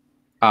that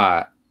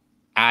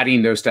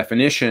adding those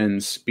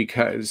definitions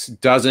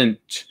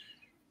doesn't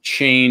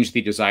change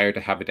the desire to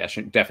have a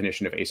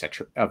definition of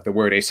asexual, of the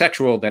word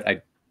asexual,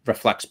 that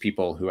reflects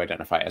people who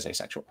identify as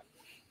asexual.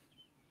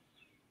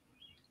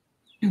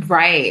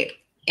 Right.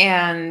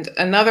 And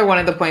another one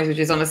of the points, which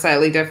is on a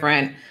slightly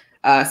different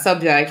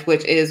subject,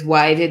 which is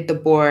why did the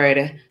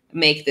board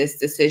make this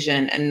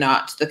decision and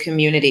not the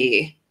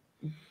community?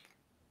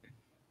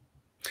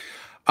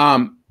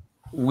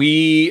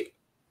 We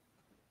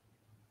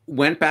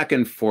went back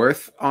and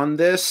forth on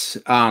this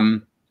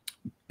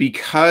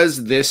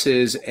because this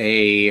is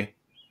a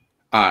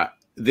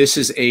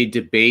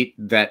debate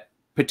that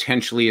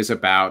potentially is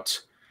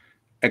about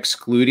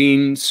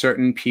excluding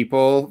certain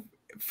people.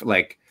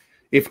 Like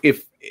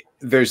if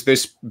there's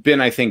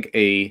been, I think,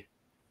 a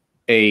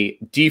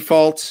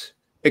default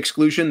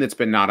exclusion that's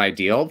been not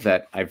ideal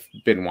that I've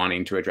been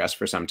wanting to address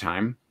for some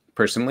time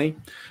personally.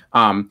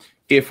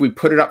 If we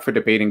put it up for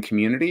debate in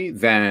community,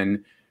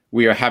 then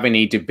we are having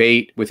a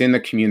debate within the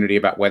community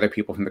about whether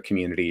people from the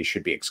community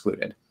should be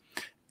excluded.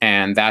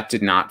 And that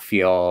did not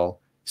feel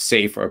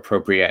safe or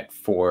appropriate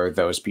for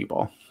those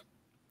people.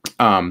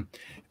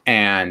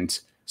 And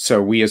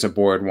so we as a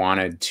board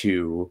wanted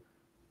to,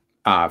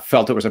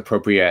 felt it was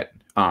appropriate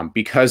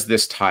because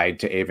this tied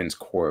to AVEN's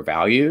core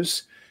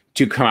values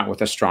to come out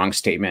with a strong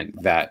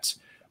statement that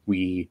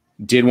we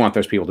did want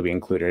those people to be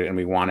included and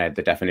we wanted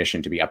the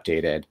definition to be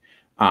updated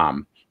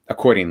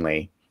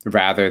accordingly,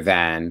 rather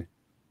than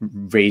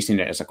raising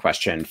it as a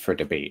question for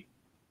debate.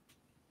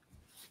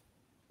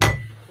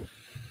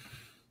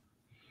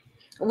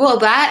 Well,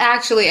 that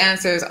actually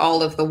answers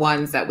all of the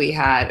ones that we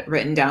had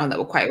written down that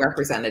were quite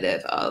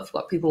representative of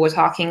what people were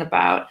talking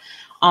about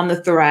on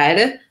the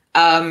thread.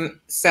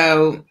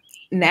 So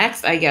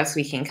next, I guess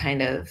we can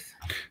kind of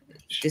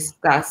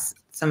discuss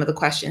some of the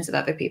questions that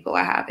other people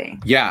are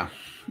having. Yeah.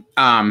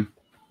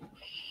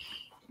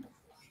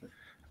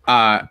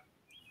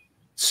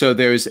 So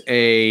there's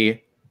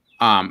a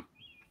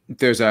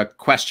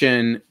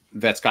question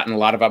that's gotten a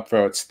lot of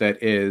upvotes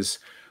that is,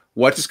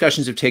 what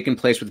discussions have taken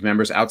place with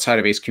members outside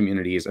of ACE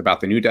communities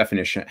about the new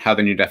definition, how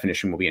the new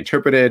definition will be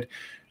interpreted?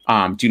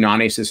 Do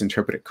non-ACEs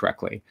interpret it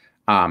correctly?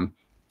 I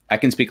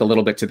can speak a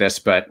little bit to this,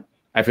 but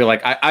I feel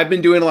like I've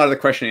been doing a lot of the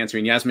question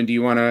answering. Yasmin, do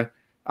you want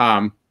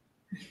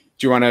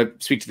to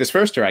speak to this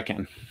first, or I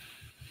can?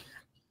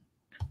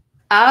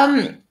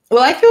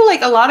 Well, I feel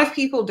like a lot of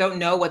people don't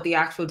know what the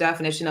actual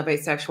definition of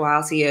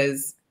asexuality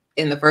is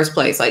in the first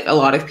place. Like a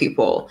lot of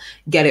people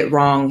get it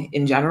wrong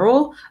in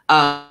general.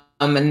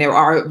 And there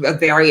are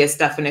various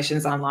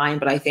definitions online,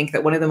 but I think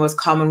that one of the most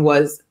common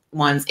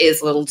ones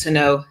is little to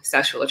no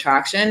sexual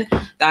attraction.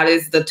 That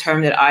is the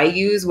term that I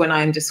use when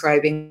I'm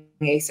describing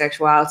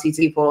asexuality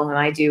to people, and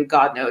I do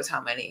God knows how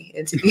many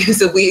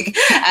interviews a week.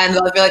 And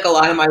I feel like a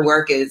lot of my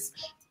work is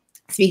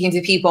speaking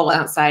to people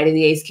outside of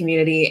the ACE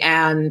community,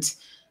 and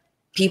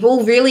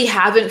people really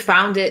haven't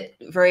found it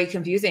very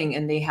confusing,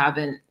 and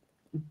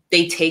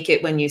they take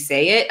it when you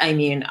say it. I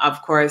mean,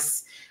 of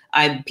course,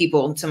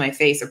 people to my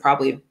face are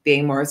probably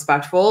being more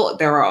respectful.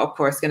 There are, of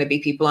course, going to be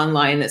people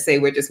online that say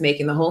we're just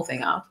making the whole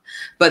thing up,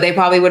 but they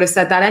probably would have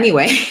said that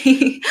anyway,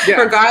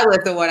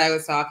 regardless of what I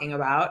was talking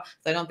about.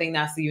 So I don't think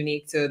that's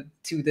unique to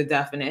the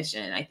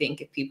definition. I think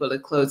if people are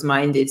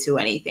closed-minded to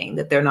anything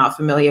that they're not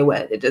familiar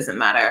with, it doesn't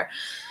matter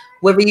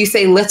whether you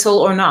say little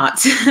or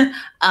not.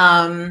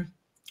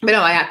 But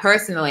no,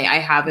 I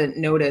haven't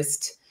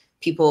noticed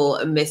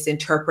people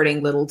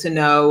misinterpreting little to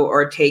no,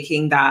 or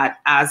taking that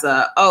as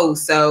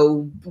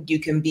so you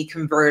can be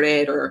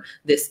converted, or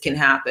this can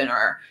happen.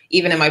 Or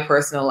even in my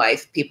personal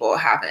life, people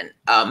haven't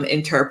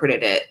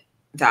interpreted it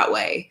that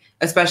way,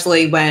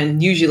 especially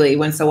usually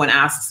when someone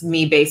asks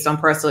me based on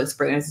personal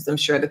experiences. I'm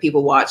sure the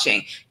people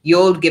watching,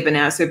 you'll give an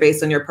answer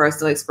based on your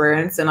personal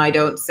experience. And I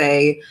don't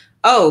say,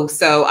 oh,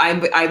 so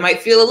I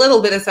might feel a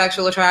little bit of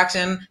sexual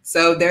attraction,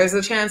 so there's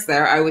a chance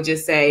there. I would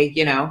just say,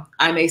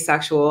 I'm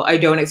asexual. I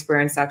don't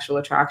experience sexual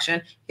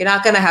attraction. You're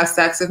not going to have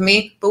sex with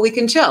me, but we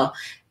can chill.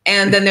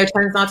 And then there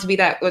tends not to be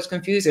that much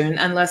confusion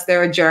unless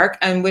they're a jerk,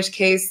 in which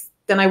case,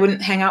 then I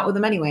wouldn't hang out with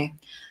them anyway.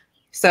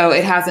 So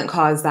it hasn't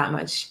caused that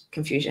much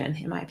confusion,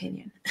 in my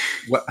opinion.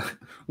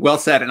 Well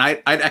said. And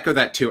I'd echo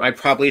that too. I'd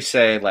probably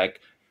say like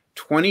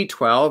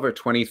 2012 or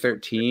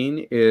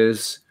 2013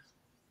 is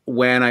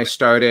when I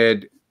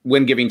started,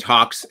 when giving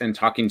talks and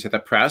talking to the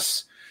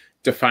press,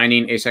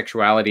 defining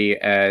asexuality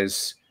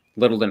as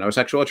little to no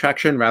sexual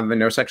attraction rather than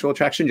no sexual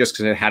attraction, just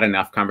because I had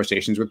enough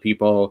conversations with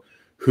people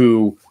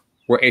who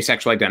were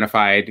asexual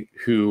identified,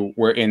 who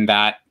were in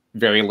that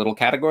very little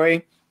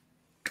category.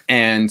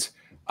 And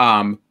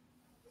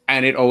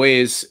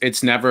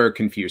it's never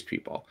confused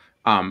people.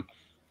 I'm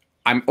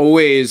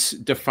always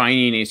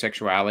defining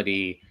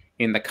asexuality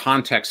in the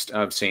context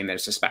of saying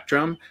there's a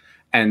spectrum.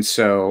 And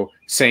so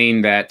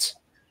saying that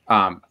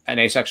an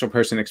asexual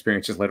person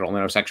experiences little to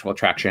no sexual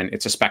attraction,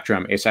 it's a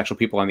spectrum, asexual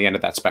people on the end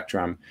of that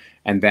spectrum.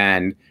 And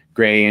then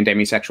gray and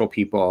demisexual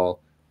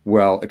people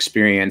will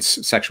experience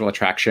sexual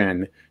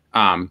attraction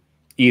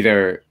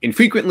either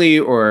infrequently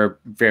or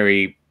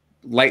very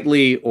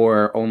lightly,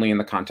 or only in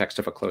the context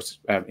of a close,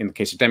 in the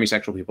case of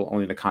demisexual people,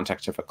 only in the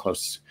context of a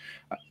close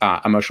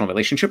emotional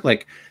relationship.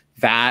 Like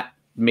that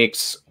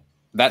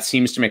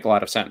seems to make a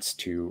lot of sense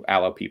to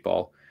allo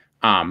people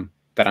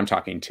that I'm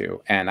talking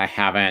to. And I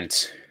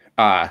haven't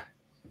had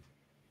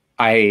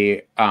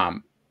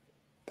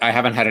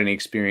any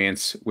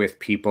experience with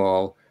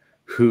people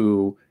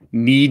who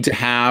need to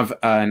have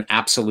an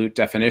absolute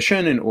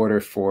definition in order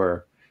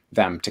for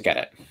them to get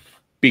it,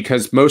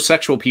 because most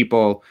sexual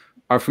people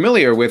are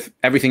familiar with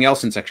everything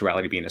else in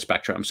sexuality being a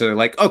spectrum. So they're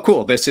like, oh,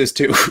 cool, this is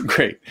too.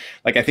 Great.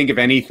 Like, I think if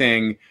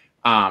anything,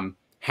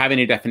 having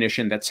a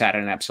definition that's set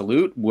at an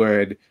absolute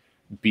would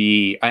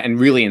be, and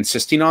really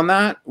insisting on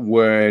that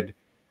would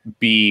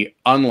be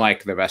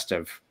unlike the rest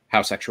of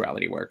how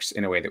sexuality works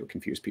in a way that would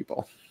confuse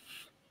people.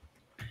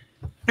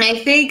 I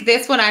think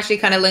this one actually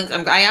kind of links.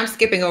 I am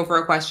skipping over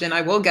a question.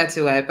 I will get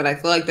to it, but I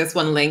feel like this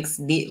one links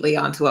neatly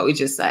onto what we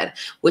just said,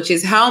 which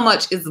is how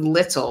much is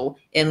little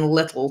in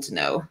little to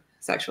no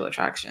sexual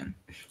attraction?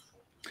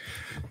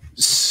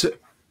 So,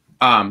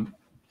 do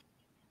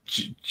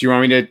you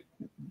want me to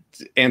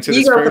answer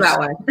this first? For that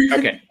one.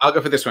 Okay, I'll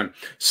go for this one.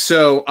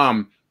 So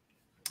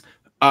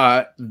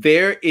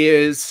there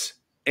is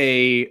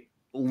a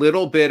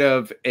little bit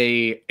of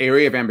a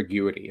area of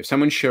ambiguity. If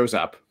someone shows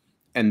up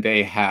and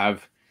they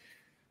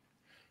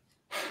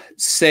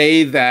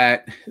say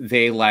that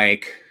they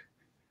like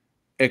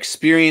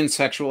experience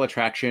sexual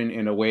attraction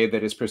in a way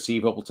that is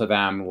perceivable to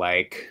them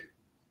like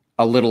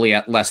a little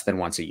less than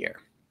once a year,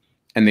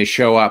 and they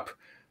show up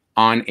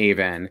on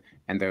AVEN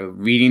and they're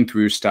reading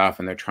through stuff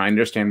and they're trying to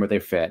understand where they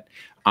fit,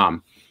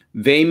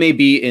 they may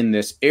be in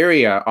this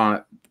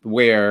area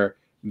where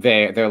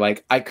they're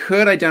like, I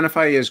could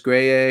identify as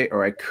gray A,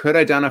 or I could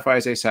identify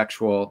as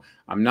asexual.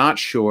 I'm not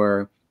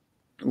sure.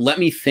 Let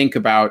me think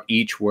about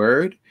each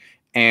word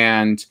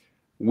and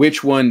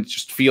which one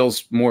just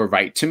feels more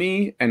right to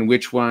me, and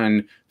which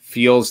one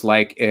feels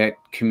like it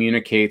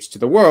communicates to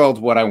the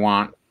world what I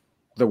want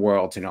the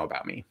world to know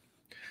about me.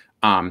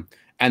 And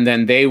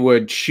then they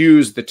would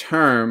choose the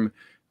term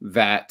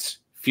that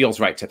feels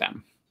right to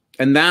them.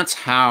 And that's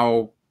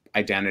how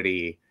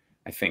identity,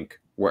 I think,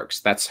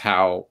 works. That's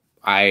how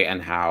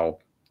how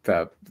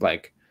the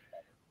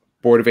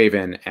Board of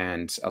AVEN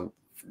and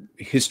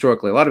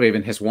historically a lot of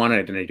AVEN has wanted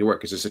identity to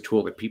work, is as a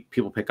tool that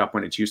people pick up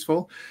when it's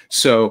useful.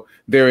 So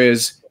there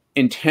is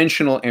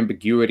intentional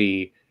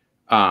ambiguity.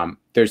 I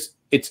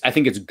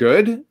think it's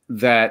good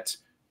that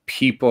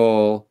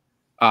people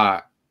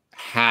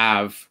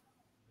have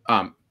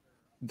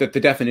that the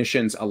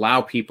definitions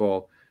allow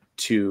people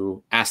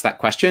to ask that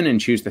question and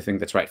choose the thing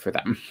that's right for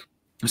them.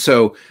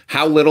 So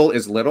how little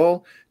is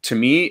little to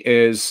me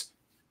is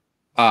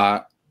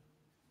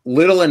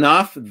little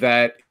enough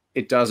that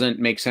it doesn't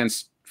make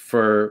sense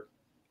for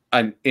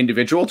an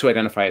individual to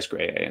identify as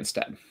gray A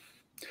instead.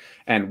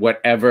 And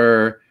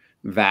wherever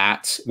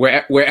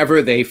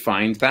they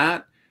find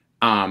that,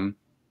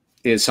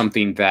 is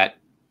something that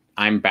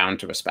I'm bound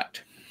to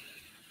respect.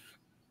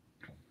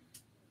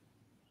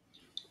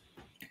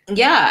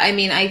 Yeah, I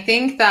mean, I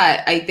think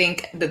that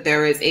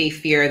there is a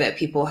fear that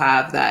people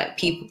have that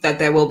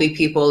there will be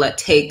people that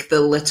take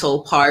the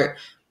little part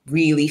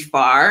really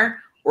far,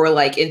 or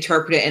like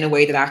interpret it in a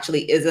way that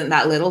actually isn't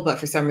that little, but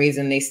for some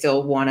reason they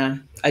still want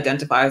to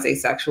identify as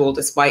asexual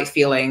despite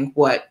feeling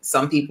what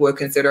some people would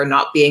consider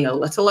not being a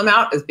little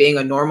amount as being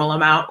a normal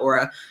amount or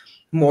a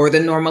more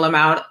than normal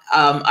amount.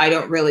 I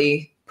don't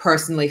really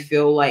personally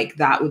feel like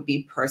that would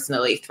be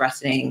personally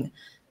threatening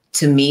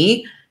to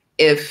me.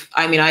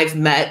 I've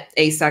met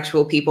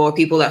asexual people or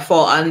people that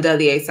fall under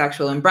the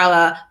asexual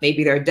umbrella.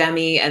 Maybe they're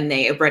demi and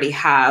they already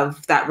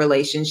have that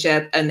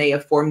relationship and they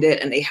have formed it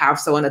and they have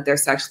someone that they're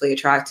sexually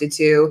attracted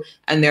to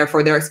and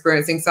therefore they're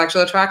experiencing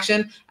sexual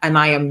attraction. And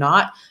I am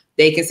not.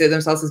 They consider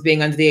themselves as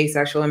being under the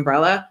asexual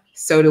umbrella.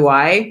 So do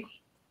I.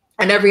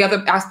 And every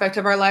other aspect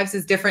of our lives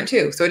is different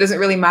too. So it doesn't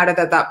really matter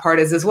that that part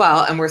is as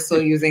well. And we're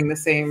still using the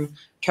same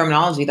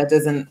terminology. That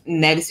doesn't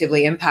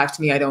negatively impact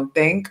me, I don't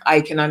think. I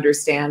can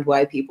understand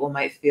why people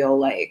might feel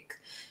like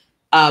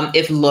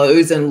if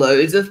loads and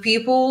loads of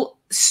people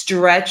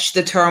stretch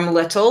the term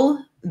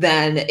little,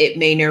 then it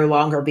may no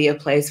longer be a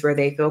place where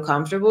they feel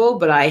comfortable.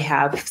 But I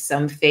have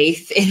some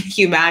faith in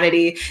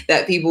humanity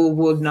that people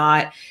would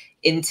not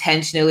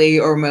intentionally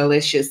or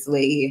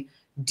maliciously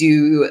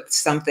do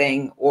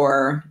something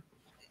or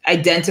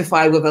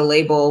identify with a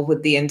label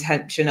with the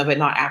intention of it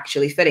not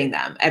actually fitting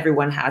them.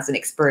 Everyone has an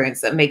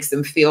experience that makes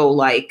them feel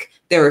like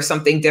there is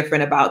something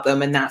different about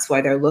them, and that's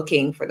why they're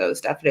looking for those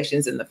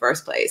definitions in the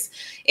first place.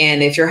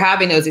 And if you're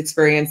having those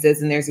experiences,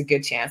 then there's a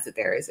good chance that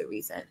there is a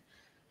reason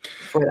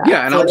for that.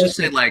 Yeah, and I'll just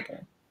say, like,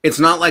 it's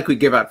not like we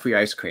give out free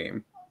ice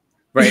cream,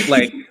 right?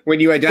 Like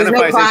when you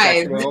identify as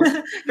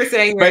asexual, for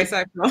saying you're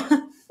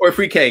asexual, or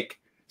free cake.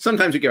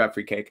 Sometimes we give out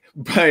free cake,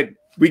 but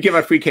we give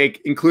out free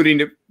cake,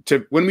 including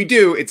to when we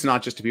do, it's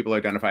not just to people who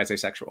identify as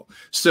asexual.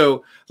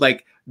 So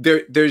like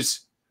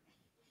there's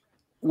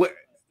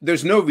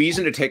no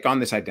reason to take on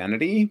this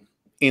identity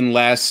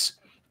unless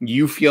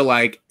you feel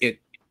like it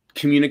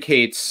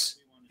communicates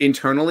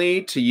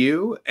internally to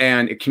you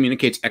and it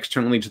communicates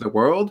externally to the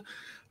world,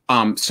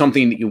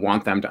 something that you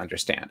want them to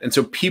understand. And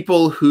so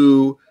people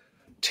who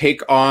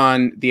take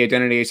on the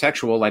identity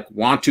asexual, like,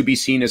 want to be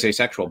seen as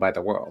asexual by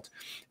the world.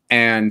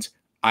 And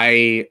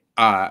I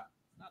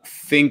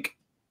think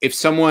if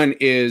someone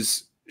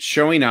is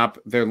showing up,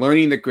 they're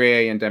learning that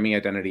gray and demi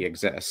identity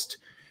exist,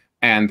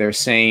 and they're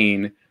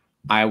saying,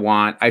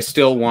 I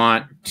still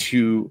want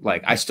to,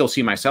 like, I still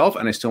see myself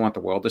and I still want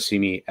the world to see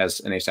me as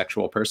an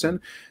asexual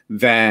person,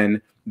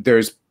 then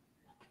there's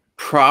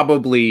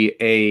probably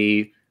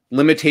a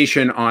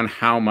limitation on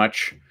how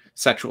much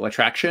sexual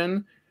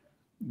attraction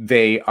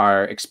they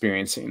are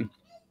experiencing.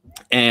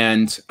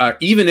 And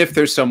even if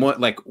there's somewhat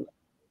like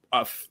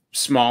a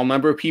small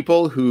number of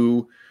people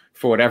who,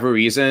 for whatever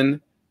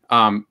reason,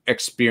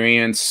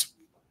 experience,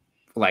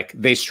 like,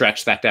 they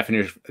stretch that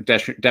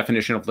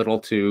definition of little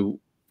to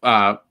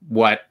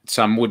what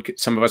some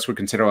of us would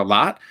consider a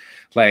lot.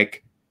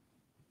 Like,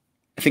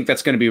 I think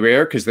that's going to be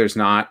rare because there's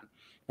not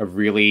a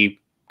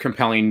really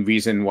compelling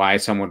reason why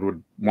someone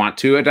would want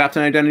to adopt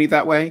an identity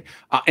that way.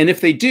 And if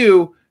they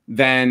do,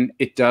 then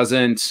it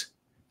doesn't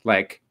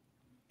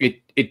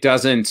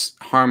doesn't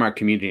harm our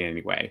community in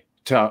any way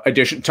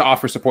to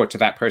offer support to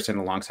that person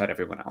alongside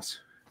everyone else.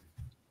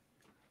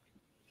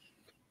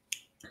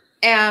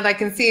 And I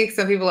can see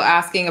some people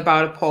asking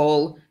about a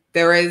poll.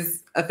 There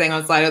is a thing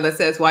on Slido that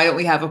says, why don't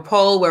we have a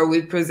poll where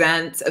we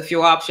present a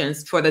few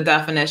options for the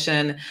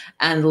definition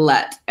and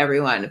let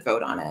everyone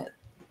vote on it?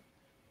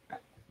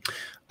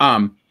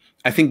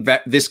 I think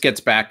that this gets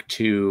back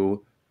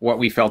to what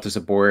we felt as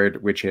a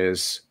board, which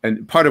is,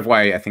 and part of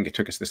why I think it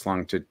took us this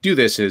long to do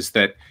this, is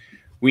that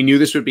we knew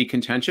this would be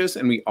contentious,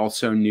 and we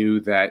also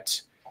knew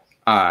that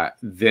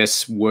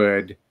this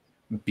would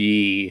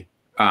be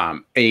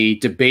a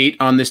debate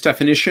on this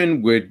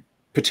definition would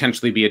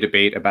potentially be a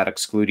debate about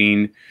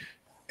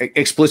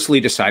explicitly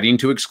deciding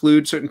to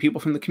exclude certain people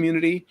from the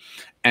community.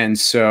 And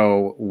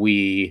so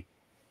we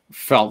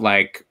felt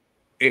like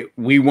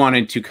we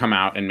wanted to come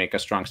out and make a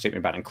strong statement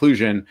about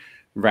inclusion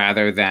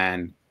rather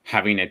than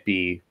having it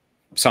be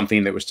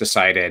something that was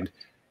decided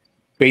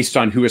based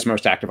on who is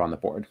most active on the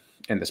board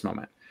in this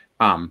moment.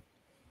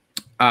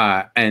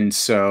 And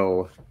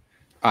so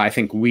I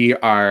think we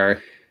are,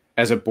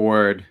 as a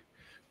board,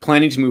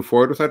 planning to move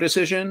forward with our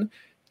decision,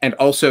 and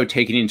also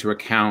taking into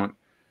account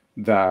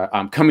the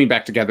coming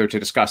back together to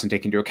discuss and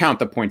take into account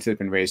the points that have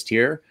been raised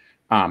here.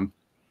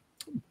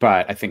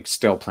 But I think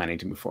still planning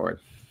to move forward.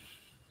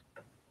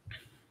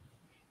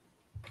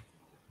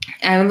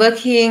 And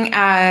looking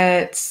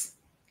at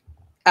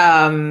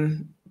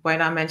why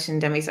not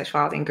mention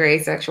demisexuality and gray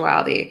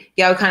sexuality?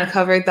 Yeah, we kind of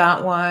covered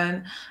that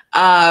one.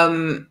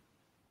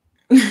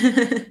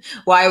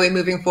 Why are we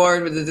moving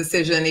forward with the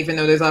decision, even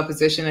though there's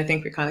opposition? I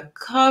think we kind of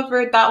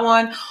covered that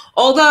one.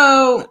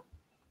 Although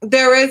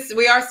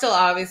we are still,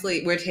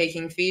 obviously, we're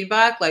taking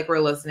feedback, like we're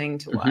listening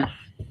to what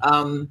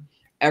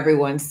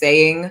everyone's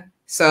saying.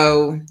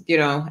 So, you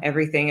know,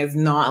 everything is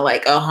not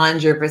like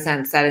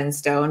 100% set in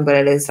stone, but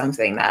it is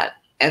something that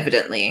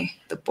evidently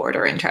the board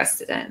are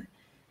interested in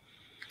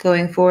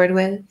going forward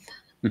with.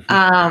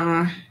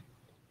 Are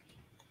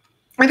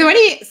there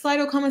any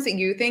Slido comments that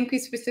you think you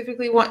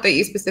specifically want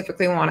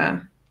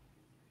to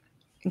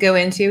go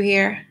into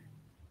here?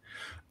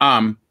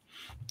 I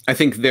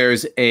think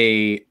there's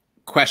a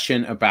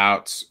question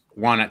about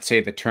why not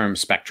say the term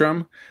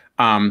spectrum,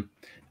 and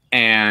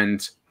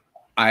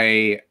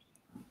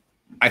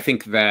I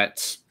think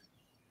that's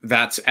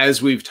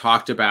as we've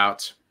talked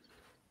about.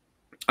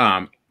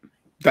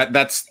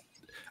 That's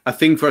a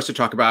thing for us to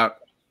talk about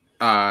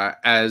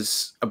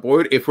as a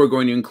board if we're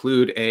going to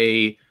include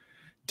a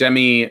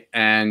demi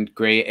and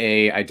gray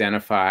A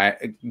identities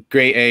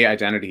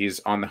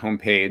on the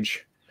homepage,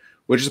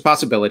 which is a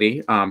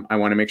possibility. I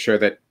want to make sure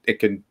that it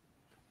can.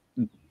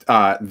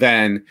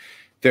 Then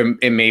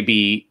it may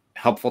be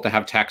helpful to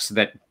have text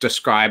that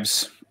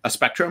describes a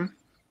spectrum.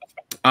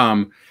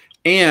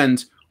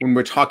 And when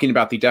we're talking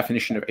about the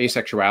definition of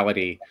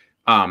asexuality,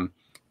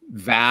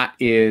 that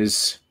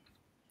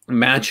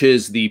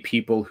matches the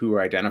people who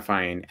are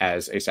identifying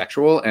as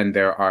asexual, and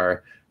there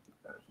are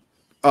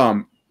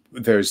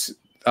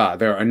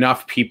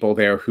enough people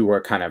there who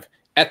are kind of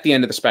at the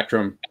end of the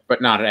spectrum, but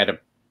not at a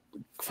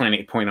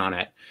finite point on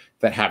it,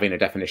 that having a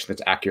definition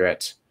that's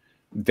accurate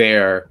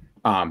there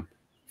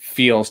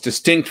feels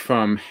distinct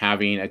from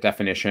having a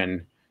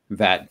definition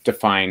that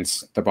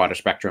defines the broader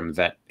spectrum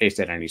that ace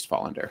identities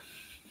fall under.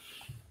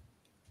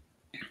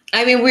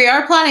 I mean, we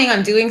are planning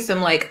on doing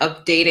some like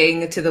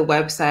updating to the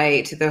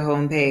website, to the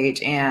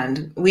homepage,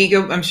 and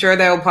I'm sure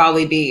there will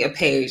probably be a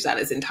page that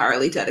is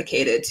entirely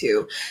dedicated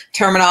to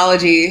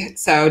terminology.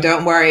 So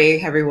don't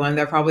worry, everyone.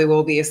 There probably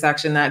will be a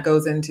section that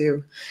goes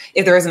into,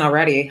 if there isn't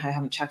already, I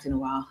haven't checked in a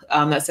while,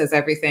 that says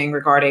everything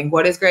regarding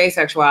what is gray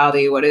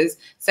sexuality, what is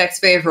sex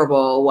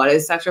favorable, what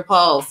is sex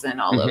repulse, and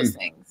all those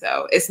things.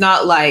 So it's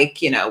not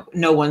like, you know,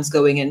 no one's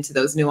going into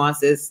those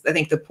nuances. I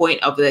think the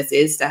point of this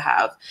is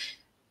to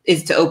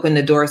open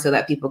the door so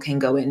that people can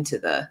go into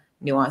the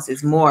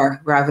nuances more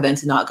rather than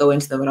to not go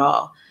into them at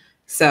all.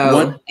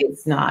 So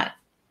it's not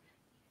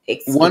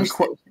exclusive.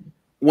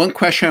 One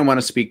question I want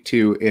to speak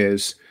to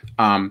is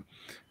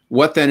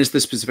what then is the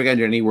specific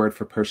identity word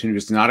for a person who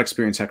does not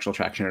experience sexual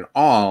attraction at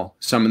all?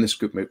 Some in this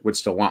group would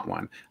still want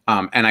one.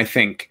 And I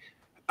think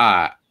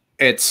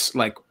it's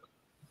like,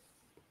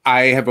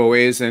 I have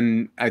always,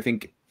 and I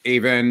think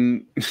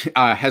AVEN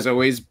has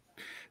always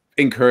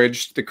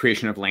encouraged the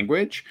creation of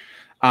language.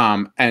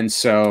 And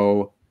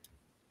so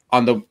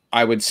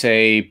I would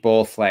say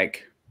both,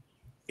 like,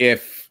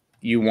 if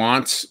you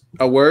want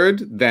a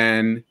word,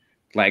 then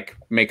like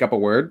make up a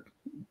word.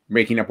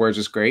 Making up words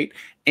is great.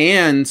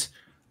 And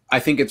I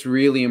think it's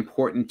really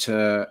important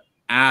to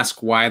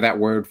ask why that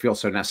word feels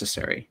so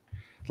necessary.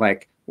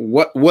 Like,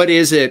 what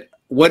is it?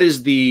 What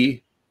is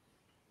the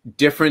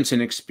difference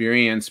in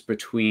experience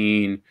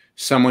between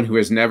someone who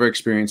has never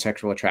experienced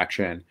sexual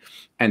attraction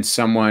and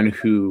someone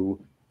who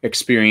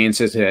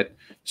experiences it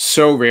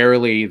so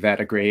rarely that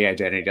a gray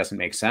identity doesn't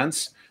make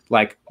sense?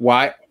 Like,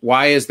 why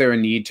is there a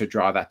need to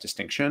draw that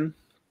distinction?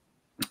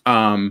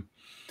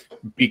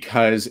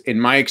 Because in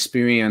my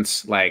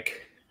experience,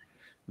 like,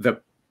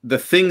 the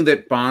thing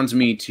that bonds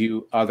me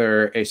to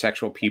other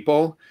asexual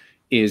people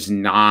is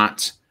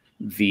not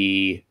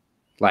the,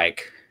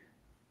 like,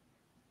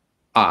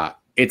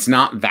 it's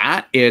not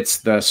that, it's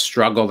the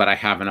struggle that I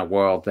have in a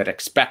world that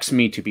expects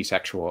me to be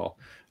sexual,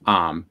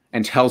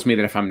 and tells me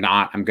that if I'm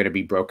not, I'm going to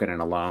be broken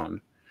and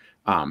alone.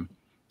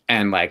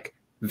 And like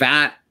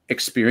that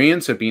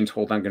experience of being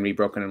told I'm going to be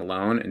broken and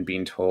alone, and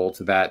being told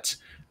that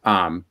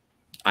I'm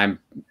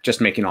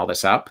just making all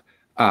this up,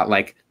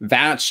 like,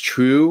 that's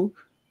true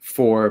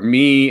for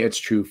me. It's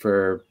true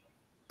for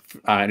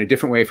in a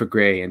different way for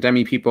gray and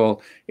demi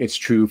people. It's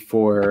true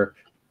for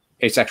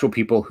asexual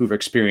people who've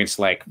experienced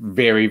like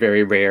very,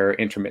 very rare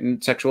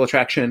intermittent sexual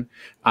attraction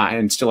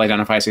and still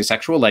identify as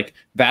asexual. Like,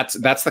 that's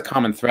the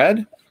common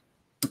thread.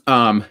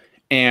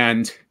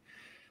 And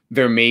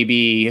there may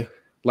be,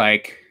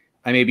 like,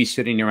 I may be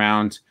sitting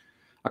around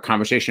a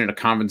conversation at a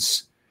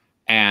conference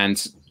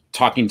and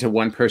talking to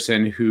one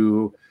person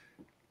who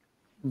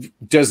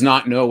does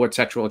not know what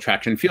sexual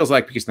attraction feels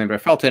like because they've never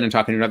felt it, and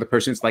talking to another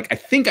person, it's like, I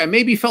think I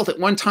maybe felt it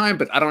one time,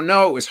 but I don't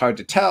know. It was hard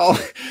to tell.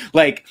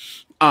 Like,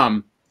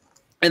 and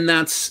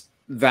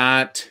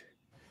that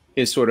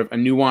is sort of a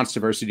nuanced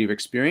diversity of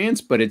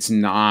experience, but it's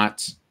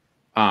not,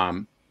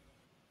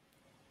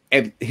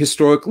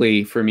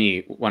 historically for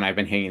me, when I've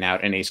been hanging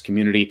out in ace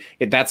community,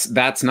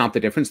 that's not the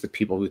difference that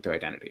people root their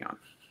identity on.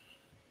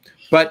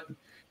 But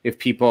if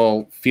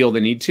people feel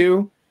the need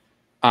to,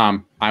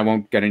 I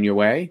won't get in your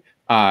way.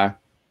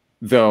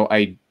 Though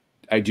I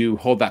do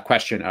hold that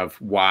question of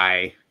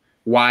why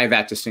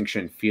that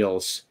distinction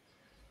feels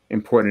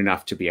important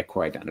enough to be a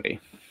core identity.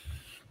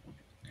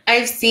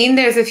 I've seen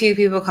there's a few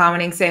people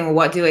commenting saying, well,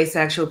 what do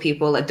asexual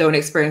people that don't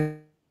experience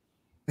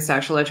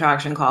sexual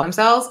attraction call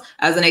themselves?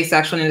 As an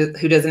asexual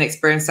who doesn't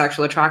experience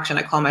sexual attraction,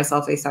 I call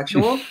myself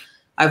asexual.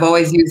 I've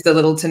always used the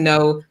little to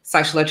no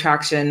sexual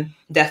attraction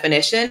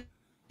definition.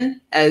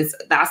 as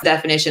that's the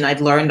definition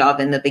I'd learned of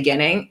in the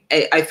beginning.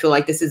 I feel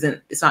like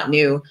it's not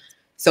new.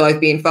 So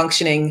I've been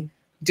functioning,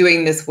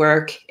 doing this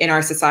work in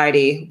our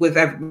society with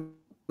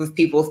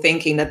people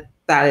thinking that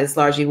that is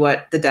largely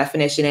what the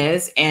definition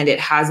is. And it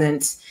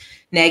hasn't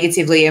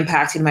negatively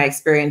impacted my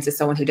experience as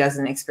someone who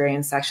doesn't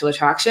experience sexual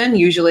attraction.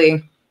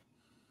 Usually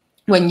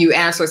when you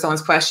answer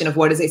someone's question of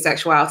what does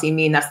asexuality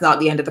mean, that's not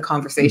the end of the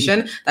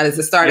conversation. That is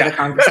the start of the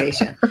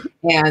conversation.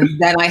 And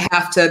then I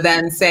have to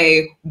then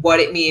say what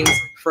it means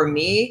for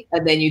me.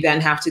 And then you then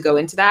have to go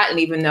into that. And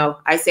even though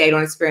I say I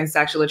don't experience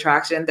sexual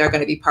attraction, there are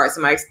going to be parts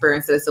of my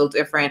experience that are still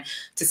different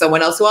to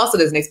someone else who also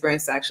doesn't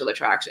experience sexual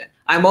attraction.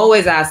 I'm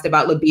always asked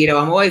about libido.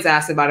 I'm always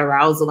asked about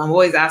arousal. I'm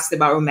always asked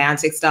about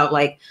romantic stuff.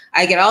 Like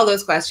I get all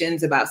those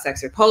questions about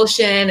sex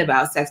repulsion,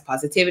 about sex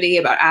positivity,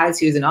 about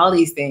attitudes and all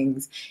these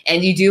things.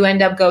 And you do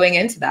end up going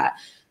into that.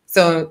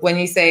 So when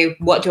you say,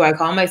 what do I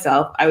call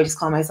myself? I would just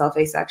call myself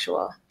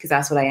asexual because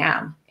that's what I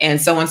am.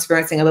 And someone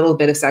experiencing a little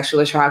bit of sexual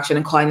attraction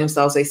and calling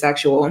themselves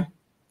asexual,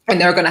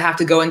 and they're going to have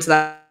to go into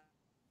that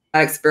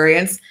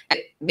experience.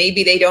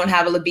 Maybe they don't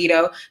have a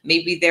libido.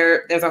 Maybe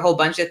there's a whole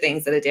bunch of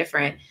things that are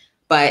different,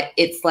 but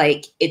it's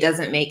like, it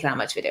doesn't make that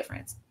much of a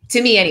difference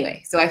to me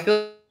anyway. So I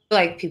feel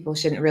like people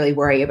shouldn't really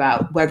worry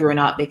about whether or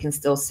not they can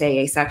still say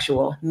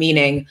asexual,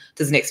 meaning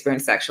doesn't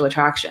experience sexual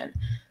attraction,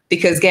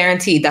 because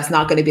guaranteed that's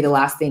not going to be the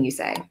last thing you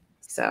say.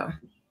 So,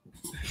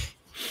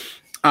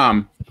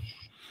 and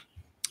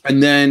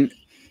then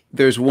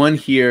there's one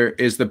here: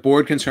 is the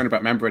board concerned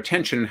about member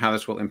retention and how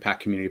this will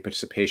impact community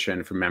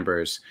participation from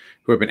members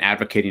who have been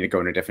advocating to go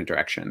in a different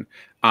direction?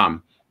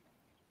 I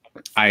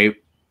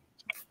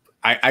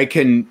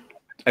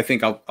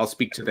think I'll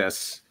speak to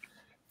this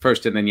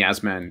first, and then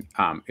Yasmin,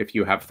 if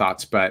you have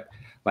thoughts. But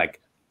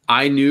like,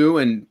 I knew,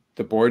 and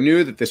the board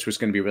knew, that this was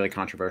going to be really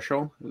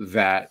controversial.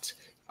 That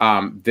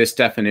this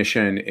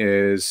definition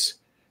is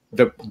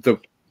the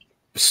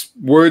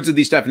words of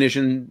this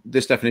definition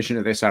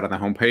that they set on the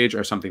homepage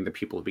are something that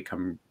people have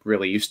become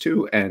really used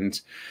to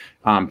and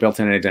built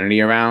in an identity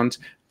around.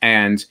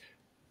 And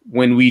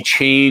when we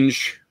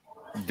change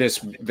this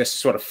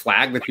sort of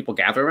flag that people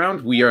gather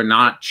around, we are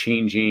not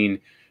changing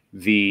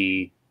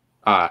the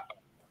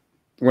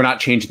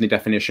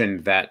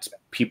definition that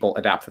people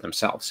adapt for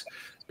themselves,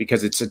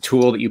 because it's a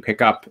tool that you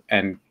pick up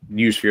and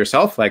use for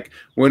yourself. Like,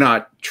 we're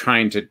not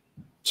trying to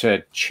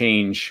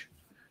change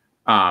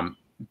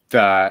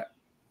the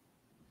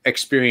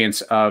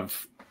experience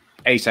of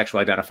asexual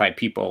identified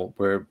people.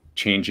 We're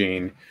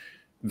changing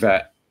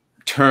the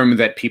term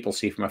that people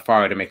see from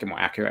afar to make it more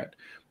accurate.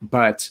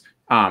 But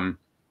and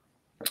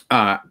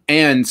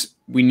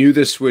we knew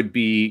this would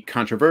be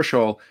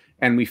controversial,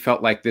 and we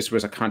felt like this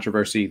was a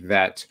controversy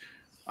that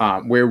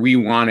where we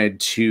wanted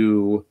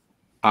to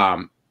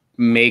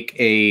make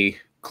a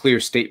clear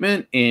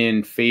statement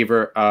in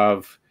favor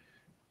of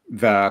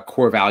the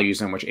core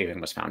values on which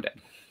AVEN was founded.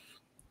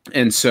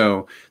 And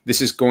so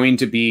this is going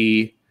to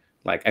be,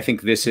 like, I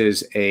think this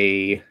is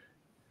a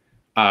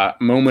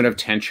moment of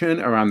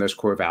tension around those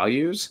core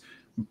values,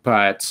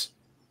 but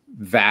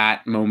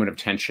that moment of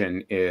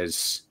tension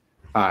is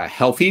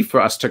healthy for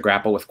us to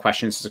grapple with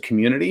questions as a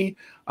community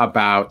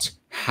about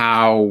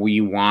how we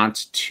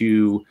want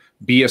to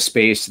be a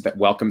space that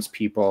welcomes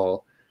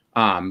people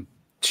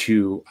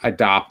to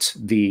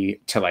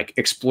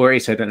explore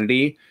its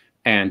identity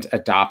and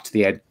adopt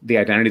the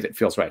identity that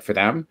feels right for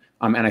them.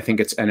 And I think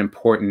it's an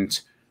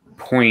important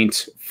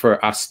point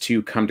for us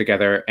to come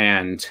together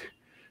and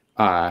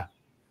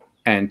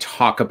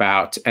talk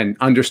about and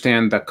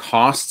understand the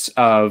costs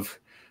of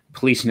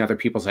policing other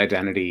people's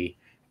identity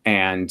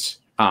and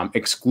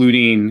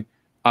excluding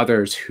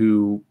others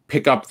who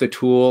pick up the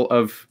tool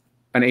of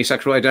an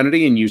asexual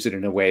identity and use it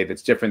in a way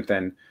that's different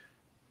than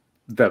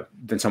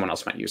someone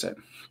else might use it.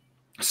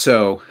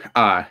 So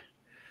I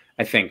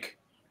think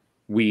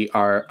we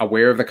are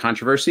aware of the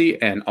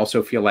controversy and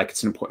also feel like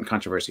it's an important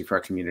controversy for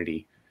our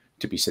community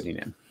to be sitting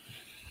in.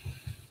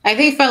 I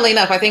think, funnily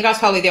enough, I think I was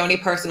probably the only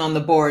person on the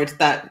board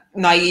that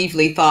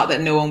naively thought that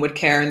no one would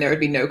care and there would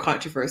be no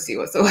controversy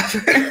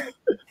whatsoever.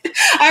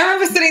 I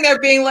remember sitting there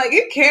being like,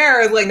 who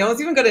cares? Like, no one's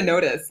even going to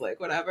notice, like,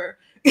 whatever.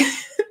 And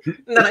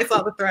then I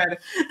saw the thread.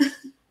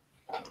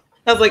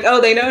 I was like, oh,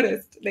 they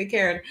noticed. They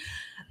cared.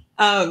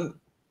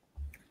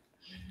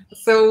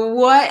 So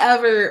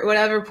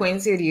whatever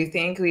points here do you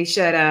think we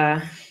should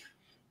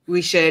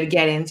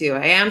get into?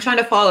 I am trying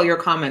to follow your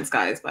comments,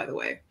 guys, by the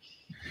way.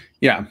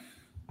 Yeah.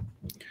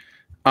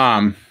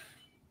 I'm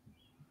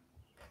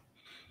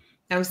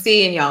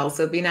seeing y'all,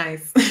 so be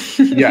nice.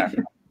 Yeah.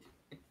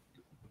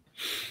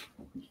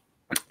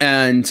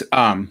 And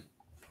I'm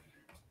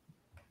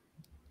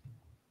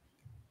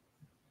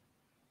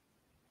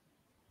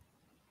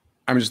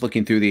just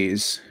looking through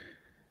these.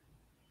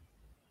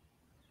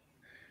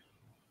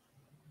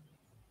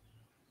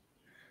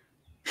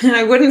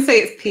 I wouldn't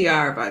say it's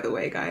PR, by the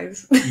way,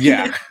 guys.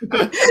 Yeah.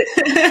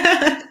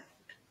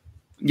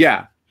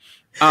 Yeah.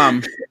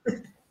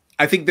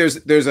 I think there's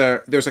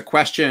a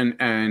question,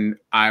 and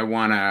I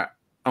want to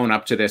own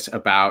up to this,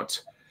 about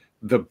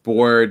the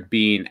board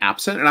being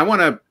absent. And I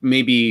want to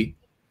maybe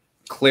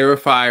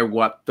clarify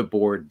what the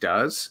board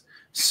does.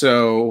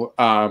 So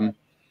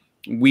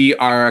we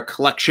are a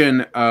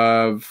collection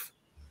of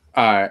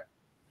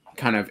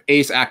kind of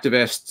ACE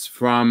activists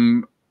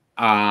from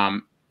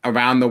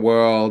around the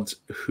world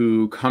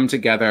who come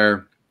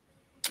together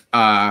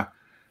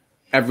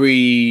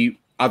every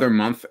other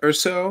month or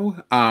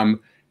so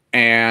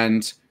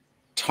and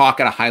talk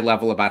at a high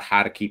level about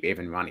how to keep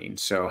AVEN running.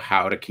 So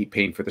how to keep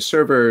paying for the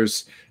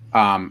servers,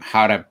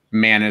 how to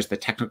manage the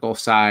technical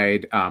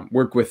side,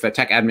 work with the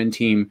tech admin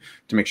team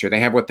to make sure they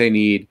have what they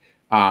need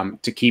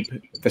to keep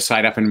the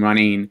site up and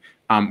running.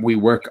 We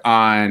work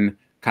on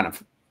kind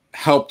of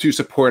help to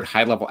support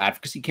high-level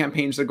advocacy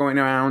campaigns that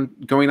are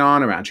going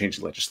on around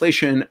changing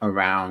legislation,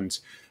 around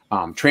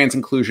trans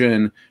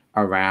inclusion,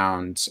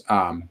 around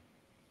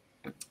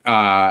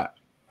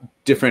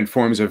different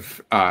forms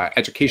of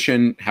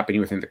education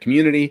happening within the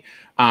community,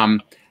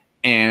 and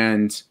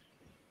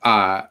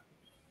I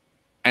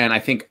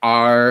think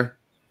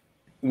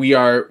we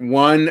are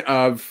one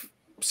of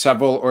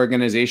several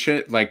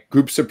organizations, like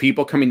groups of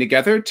people coming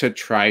together to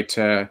try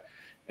to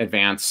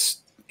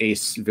advance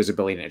ACE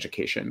visibility in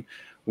education.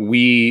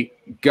 We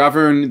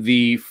govern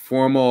the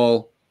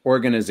formal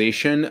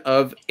organization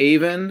of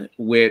AVEN,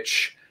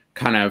 which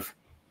kind of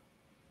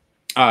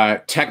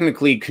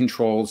technically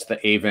controls the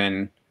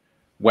AVEN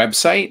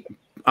website,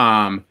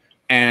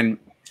 and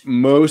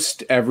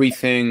most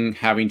everything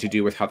having to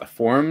do with how the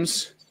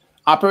forums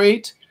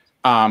operate,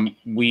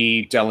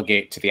 we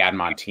delegate to the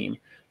admon team,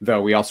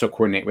 though we also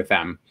coordinate with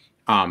them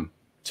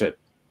to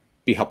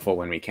be helpful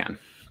when we can.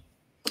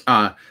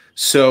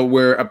 So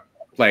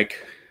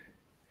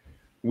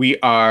we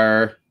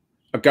are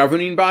a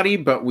governing body,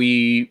 but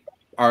we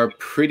are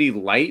pretty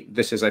light.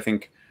 This is, I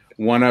think,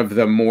 one of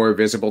the more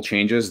visible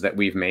changes that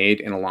we've made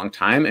in a long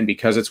time. And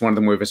because it's one of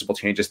the more visible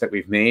changes that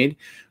we've made,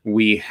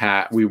 we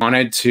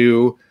wanted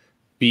to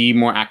be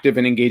more active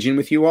and engaging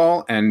with you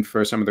all. And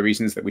for some of the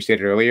reasons that we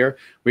stated earlier,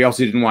 we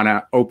also didn't want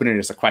to open it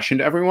as a question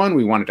to everyone.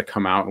 We wanted to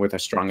come out with a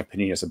strong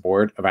opinion as a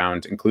board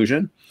around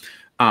inclusion.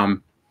 I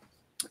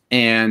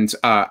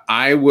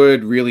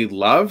would really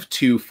love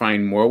to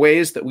find more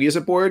ways that we as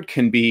a board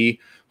can be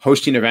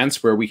hosting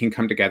events where we can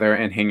come together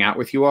and hang out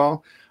with you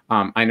all.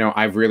 I know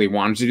I've really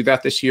wanted to do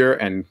that this year,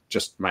 and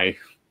just my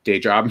day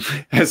job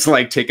has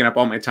taken up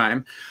all my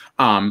time.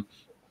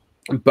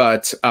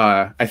 But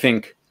I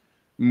think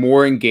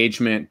more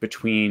engagement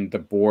between the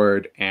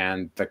board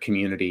and the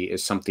community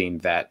is something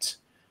that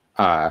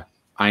I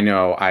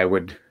know I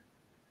would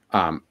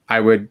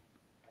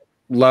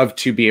love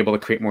to be able to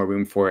create more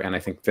room for. And I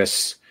think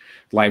this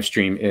live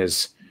stream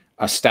is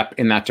a step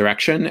in that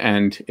direction.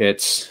 And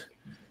it's,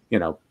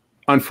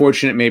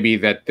 unfortunate maybe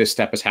that this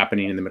step is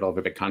happening in the middle of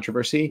a big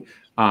controversy.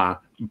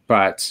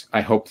 But I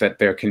hope that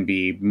there can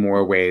be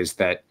more ways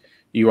that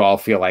you all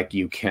feel like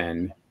you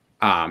can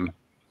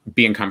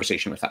be in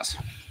conversation with us.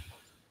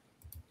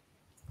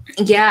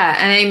 Yeah.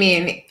 And I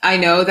mean, I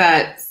know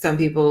that some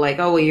people oh,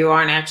 well, you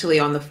aren't actually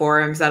on the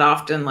forums that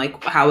often.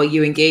 How are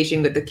you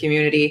engaging with the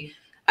community?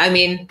 I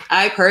mean,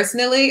 I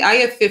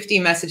have 50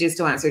 messages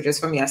to answer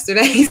just from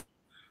yesterday.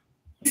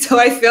 So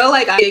I feel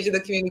like I engage in the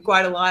community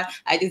quite a lot.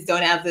 I just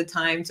don't have the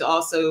time to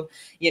also,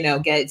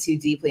 get too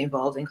deeply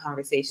involved in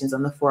conversations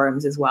on the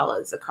forums, as well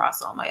as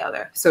across all my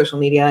other social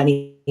media and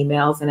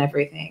emails and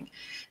everything.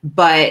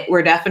 But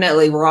we're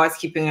always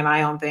keeping an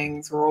eye on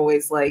things. We're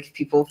always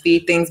people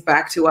feed things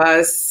back to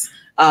us.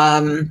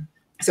 So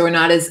we're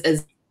not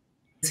as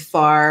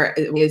far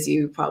as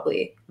you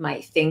probably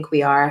might think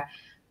we are.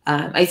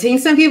 I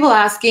think some people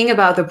asking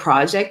about the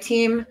project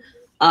team,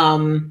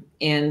 and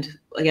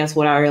I guess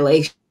what our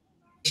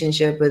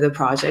relationship with the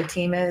project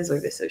team is, or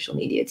the social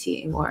media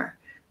team, or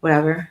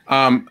whatever.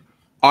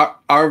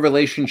 Our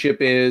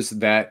relationship is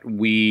that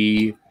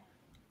we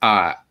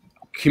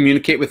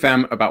communicate with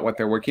them about what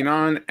they're working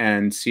on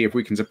and see if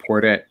we can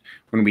support it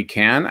when we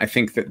can. I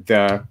think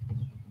that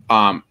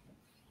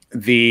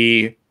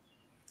the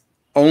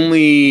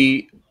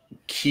only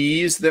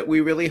keys that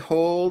we really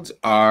hold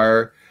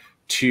are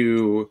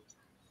to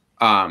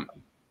the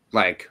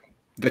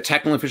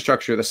technical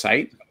infrastructure of the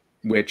site,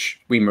 which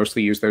we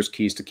mostly use those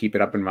keys to keep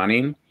it up and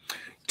running,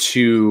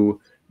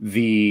 to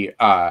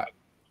a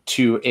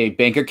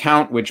bank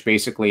account, which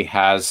basically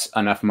has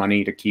enough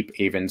money to keep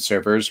AVEN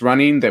servers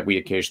running that we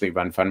occasionally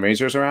run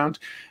fundraisers around,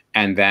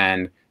 and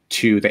then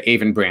to the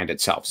AVEN brand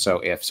itself. So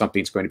if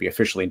something's going to be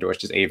officially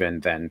endorsed as AVEN,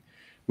 then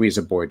we as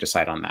a board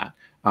decide on that.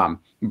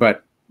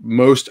 But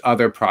most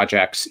other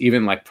projects,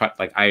 even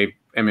I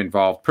am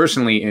involved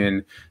personally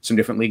in some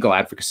different legal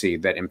advocacy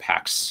that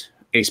impacts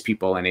ACE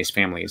people and ACE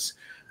families.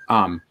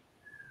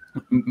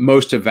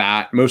 Most of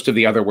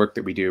the other work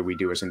that we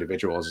do as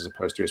individuals as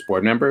opposed to as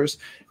board members.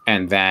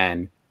 And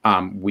then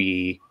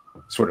we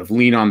sort of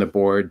lean on the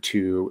board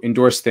to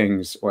endorse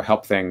things or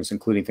help things,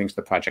 including things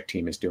the project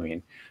team is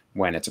doing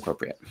when it's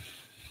appropriate.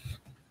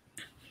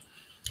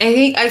 I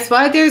think I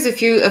spotted there's a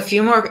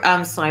few more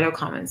Slido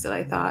comments that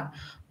I thought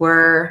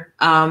were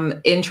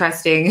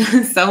interesting.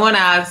 Someone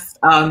asked,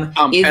 I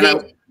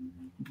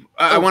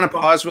want to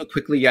pause real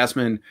quickly,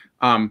 Yasmin.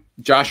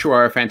 Joshua,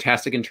 our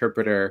fantastic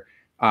interpreter,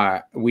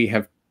 we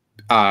have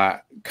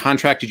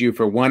contracted you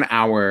for 1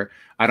 hour.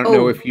 I don't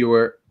know Oh. if you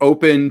were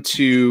open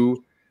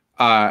to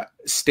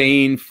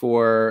staying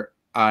for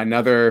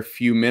another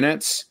few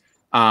minutes,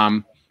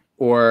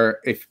 or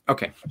if,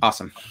 okay,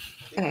 awesome.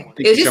 Okay. Thank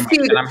It's you so just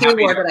much. And I'm two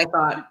happy more that I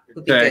thought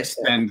would be to good.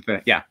 extend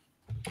the, yeah.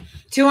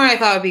 Two more I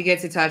thought would be good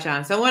to touch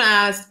on. Someone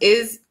asked,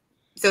 is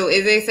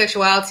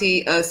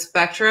asexuality a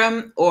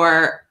spectrum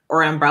or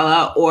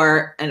umbrella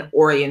or an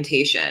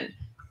orientation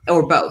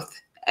or both?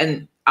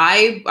 And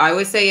I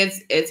would say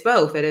it's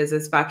both. It is a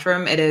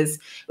spectrum. It is,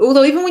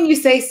 although even when you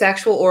say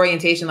sexual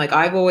orientation, like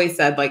I've always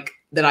said, like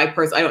that I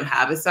don't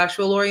have a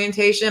sexual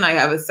orientation. I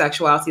have a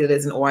sexuality that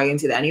isn't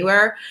oriented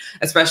anywhere,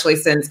 especially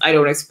since I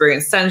don't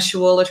experience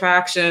sensual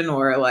attraction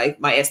or like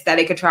my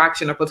aesthetic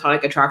attraction or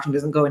platonic attraction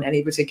doesn't go in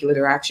any particular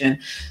direction.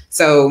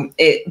 So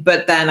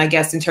but then I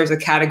guess in terms of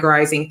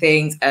categorizing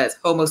things as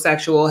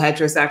homosexual,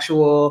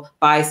 heterosexual,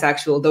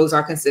 bisexual, those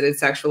are considered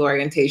sexual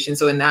orientation.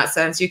 So in that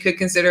sense, you could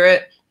consider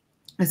it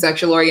a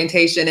sexual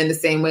orientation in the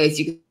same way as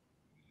you could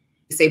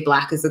say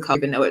black is a color,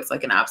 even though it's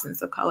like an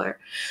absence of color,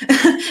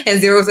 and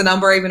zero is a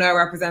number, even though it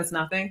represents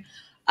nothing.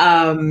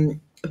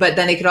 But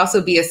then it could also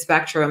be a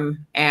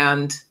spectrum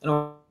and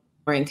an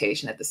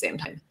orientation at the same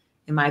time,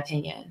 in my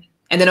opinion.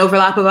 And then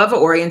overlap of other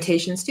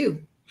orientations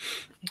too,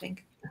 I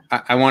think.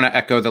 I want to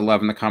echo the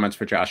love in the comments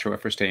for Joshua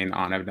for staying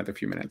on another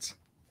few minutes.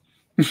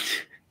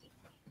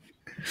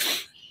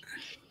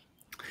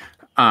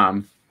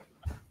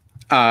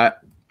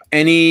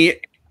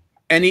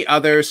 Any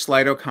other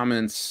Slido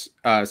comments,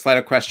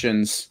 Slido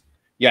questions,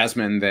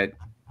 Yasmin, that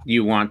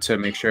you want to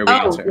make sure we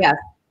answer? Yes.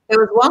 There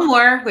was one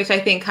more, which I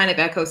think kind of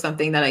echoes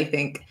something that I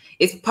think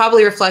is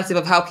probably reflective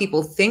of how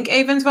people think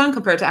AVEN's run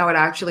compared to how it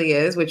actually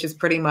is, which is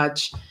pretty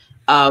much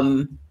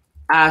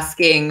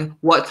asking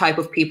what type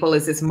of people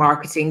is this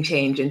marketing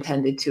change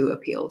intended to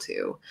appeal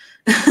to?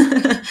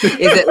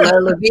 Is it low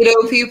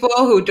libido people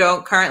who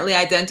don't currently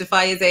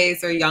identify as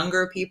ace, or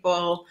younger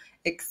people,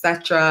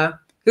 etc.?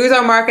 Who's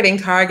our marketing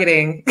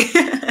targeting?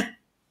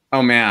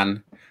 Oh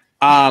man,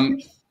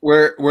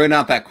 we're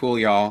not that cool,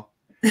 y'all.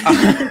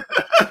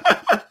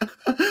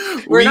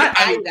 We're not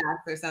Adidas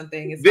or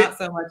something. It's not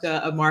so much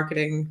a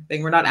marketing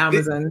thing. We're not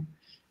Amazon.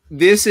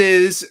 This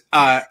is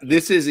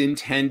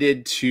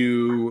intended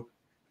to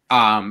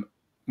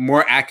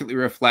more accurately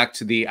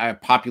reflect the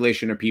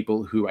population of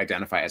people who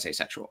identify as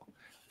asexual.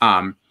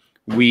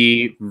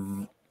 We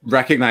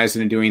recognize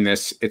that in doing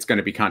this, it's going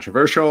to be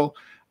controversial.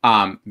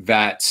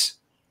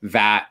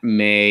 That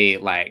may,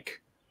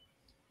 like,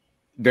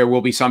 there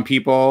will be some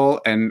people,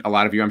 and a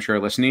lot of you I'm sure are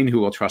listening, who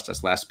will trust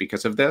us less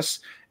because of this.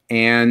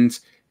 And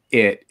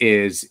it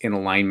is in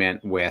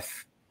alignment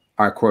with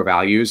our core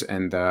values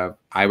and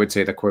I would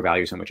say the core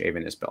values on which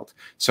AVEN is built.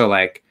 So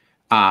like,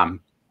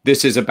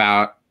 this is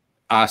about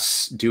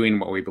us doing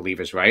what we believe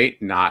is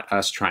right, not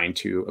us trying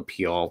to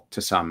appeal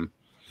to some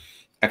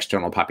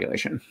external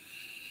population.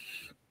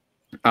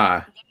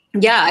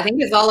 Yeah, I think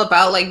it's all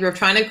about, like, you're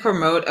trying to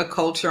promote a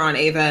culture on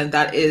AVEN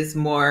that is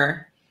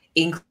more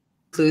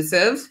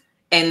inclusive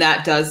and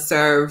that does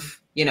serve,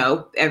 you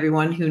know,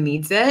 everyone who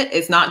needs it.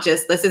 It's not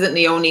just, this isn't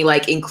the only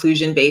like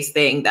inclusion-based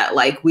thing that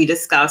like we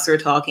discuss or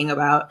talking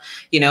about.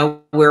 You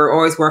know, we're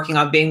always working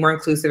on being more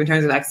inclusive in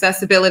terms of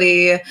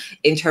accessibility,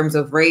 in terms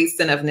of race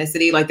and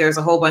ethnicity. Like there's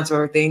a whole bunch of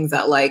other things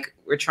that like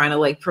we're trying to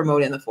like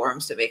promote in the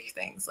forums to make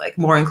things like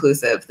more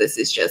inclusive. This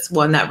is just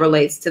one that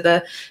relates to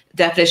the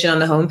definition on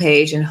the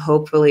homepage, and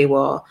hopefully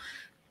will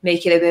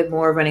make it a bit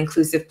more of an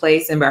inclusive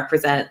place and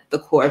represent the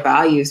core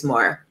values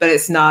more. But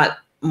it's not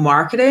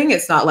marketing.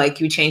 It's not like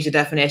you change the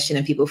definition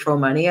and people throw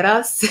money at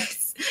us.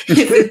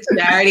 It's a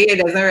charity. It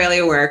doesn't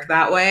really work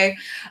that way.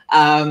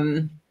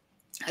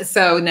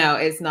 So no,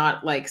 it's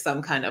not like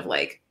some kind of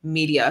like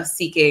media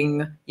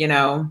seeking, you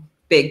know,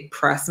 big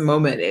press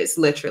moment. It's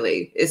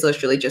literally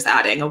just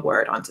adding a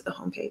word onto the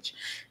homepage.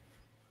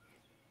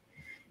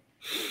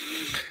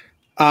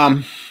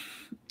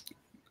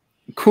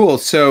 Cool.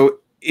 So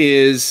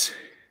is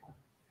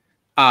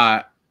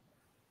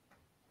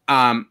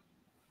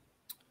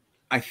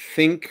I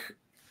think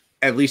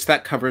at least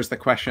that covers the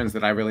questions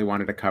that I really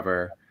wanted to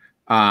cover.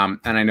 And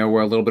I know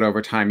we're a little bit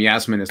over time.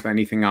 Yasmin, is there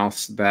anything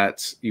else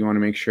that you want to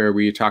make sure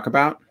we talk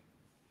about?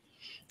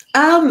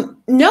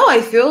 No,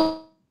 I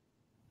feel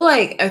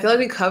like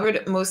we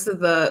covered most of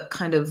the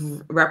kind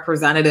of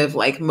representative,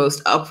 like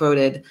most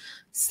upvoted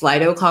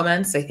Slido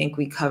comments. I think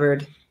we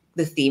covered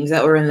the themes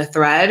that were in the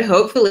thread.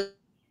 Hopefully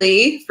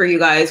for you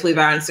guys, we've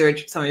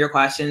answered some of your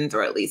questions,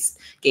 or at least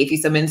gave you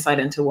some insight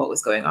into what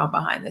was going on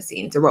behind the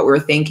scenes, or what we're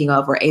thinking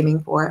of or aiming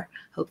for,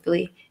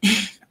 hopefully.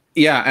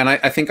 Yeah, and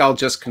I think I'll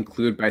just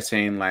conclude by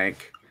saying,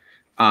 like,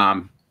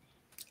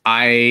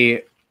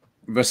 I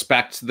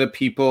respect the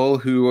people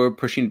who are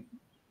pushing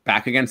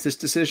back against this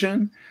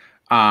decision.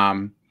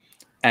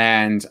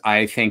 And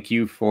I thank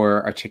you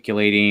for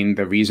articulating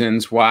the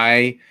reasons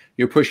why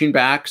you're pushing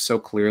back so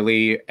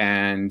clearly.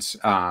 And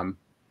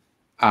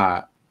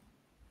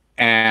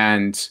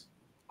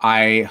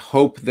I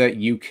hope that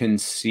you can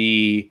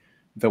see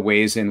the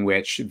ways in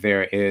which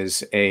there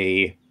is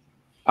a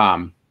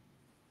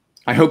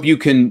I hope you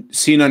can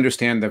see and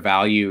understand the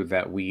value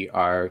that we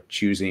are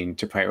choosing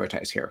to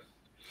prioritize here,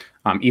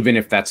 even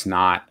if that's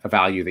not a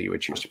value that you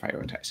would choose to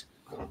prioritize.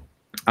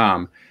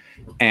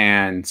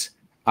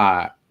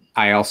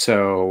 I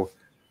also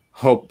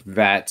hope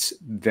that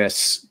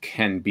this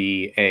can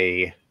be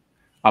a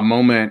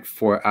moment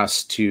for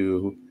us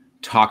to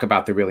talk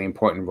about the really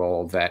important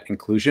role that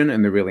inclusion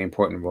and the really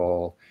important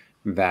role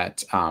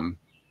that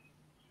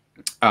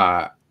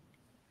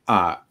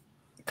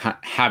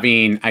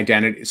having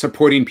identity,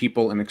 supporting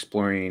people and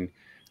exploring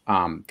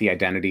the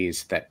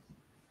identities that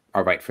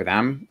are right for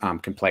them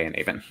can play in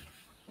AVEN.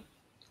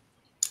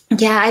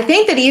 Yeah, I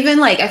think that even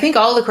like, I think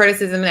all the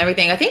criticism and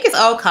everything, I think it's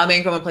all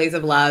coming from a place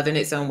of love in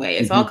its own way.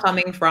 It's all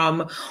coming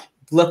from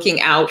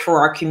looking out for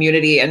our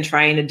community and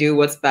trying to do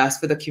what's best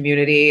for the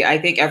community. I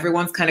think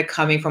everyone's kind of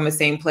coming from the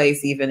same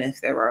place, even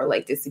if there are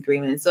like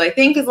disagreements. So I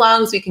think as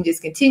long as we can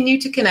just continue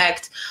to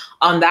connect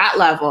on that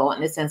level, in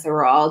the sense that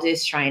we're all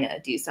just trying to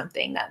do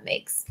something that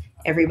makes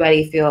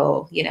everybody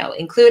feel, you know,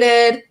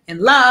 included and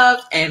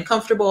loved and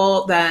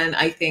comfortable, then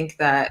I think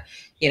that,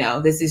 you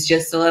know, this is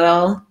just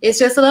it's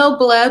just a little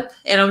blip.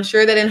 And I'm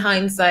sure that in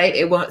hindsight,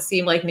 it won't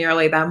seem like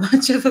nearly that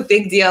much of a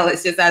big deal.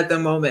 It's just at the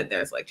moment,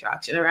 there's like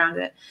traction around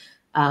it.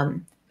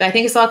 But I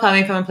think it's all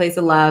coming from a place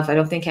of love. I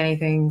don't think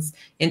anything's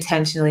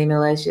intentionally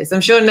malicious.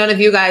 I'm sure none of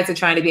you guys are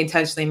trying to be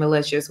intentionally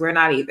malicious. We're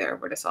not either.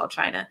 We're just all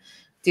trying to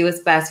do what's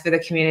best for the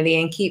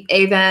community and keep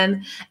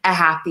AVEN a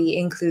happy,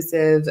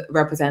 inclusive,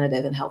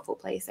 representative, and helpful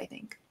place, I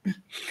think.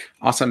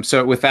 Awesome.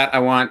 So with that,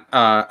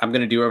 I'm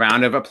going to do a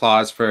round of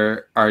applause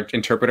for our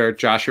interpreter,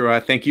 Joshua.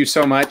 Thank you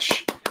so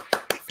much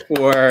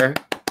for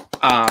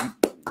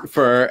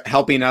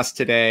helping us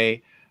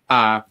today.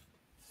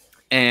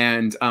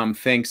 And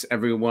thanks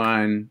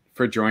everyone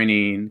for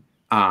joining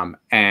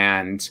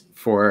and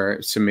for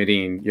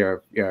submitting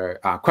your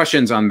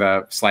questions on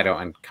the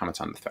Slido and comments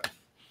on the thread.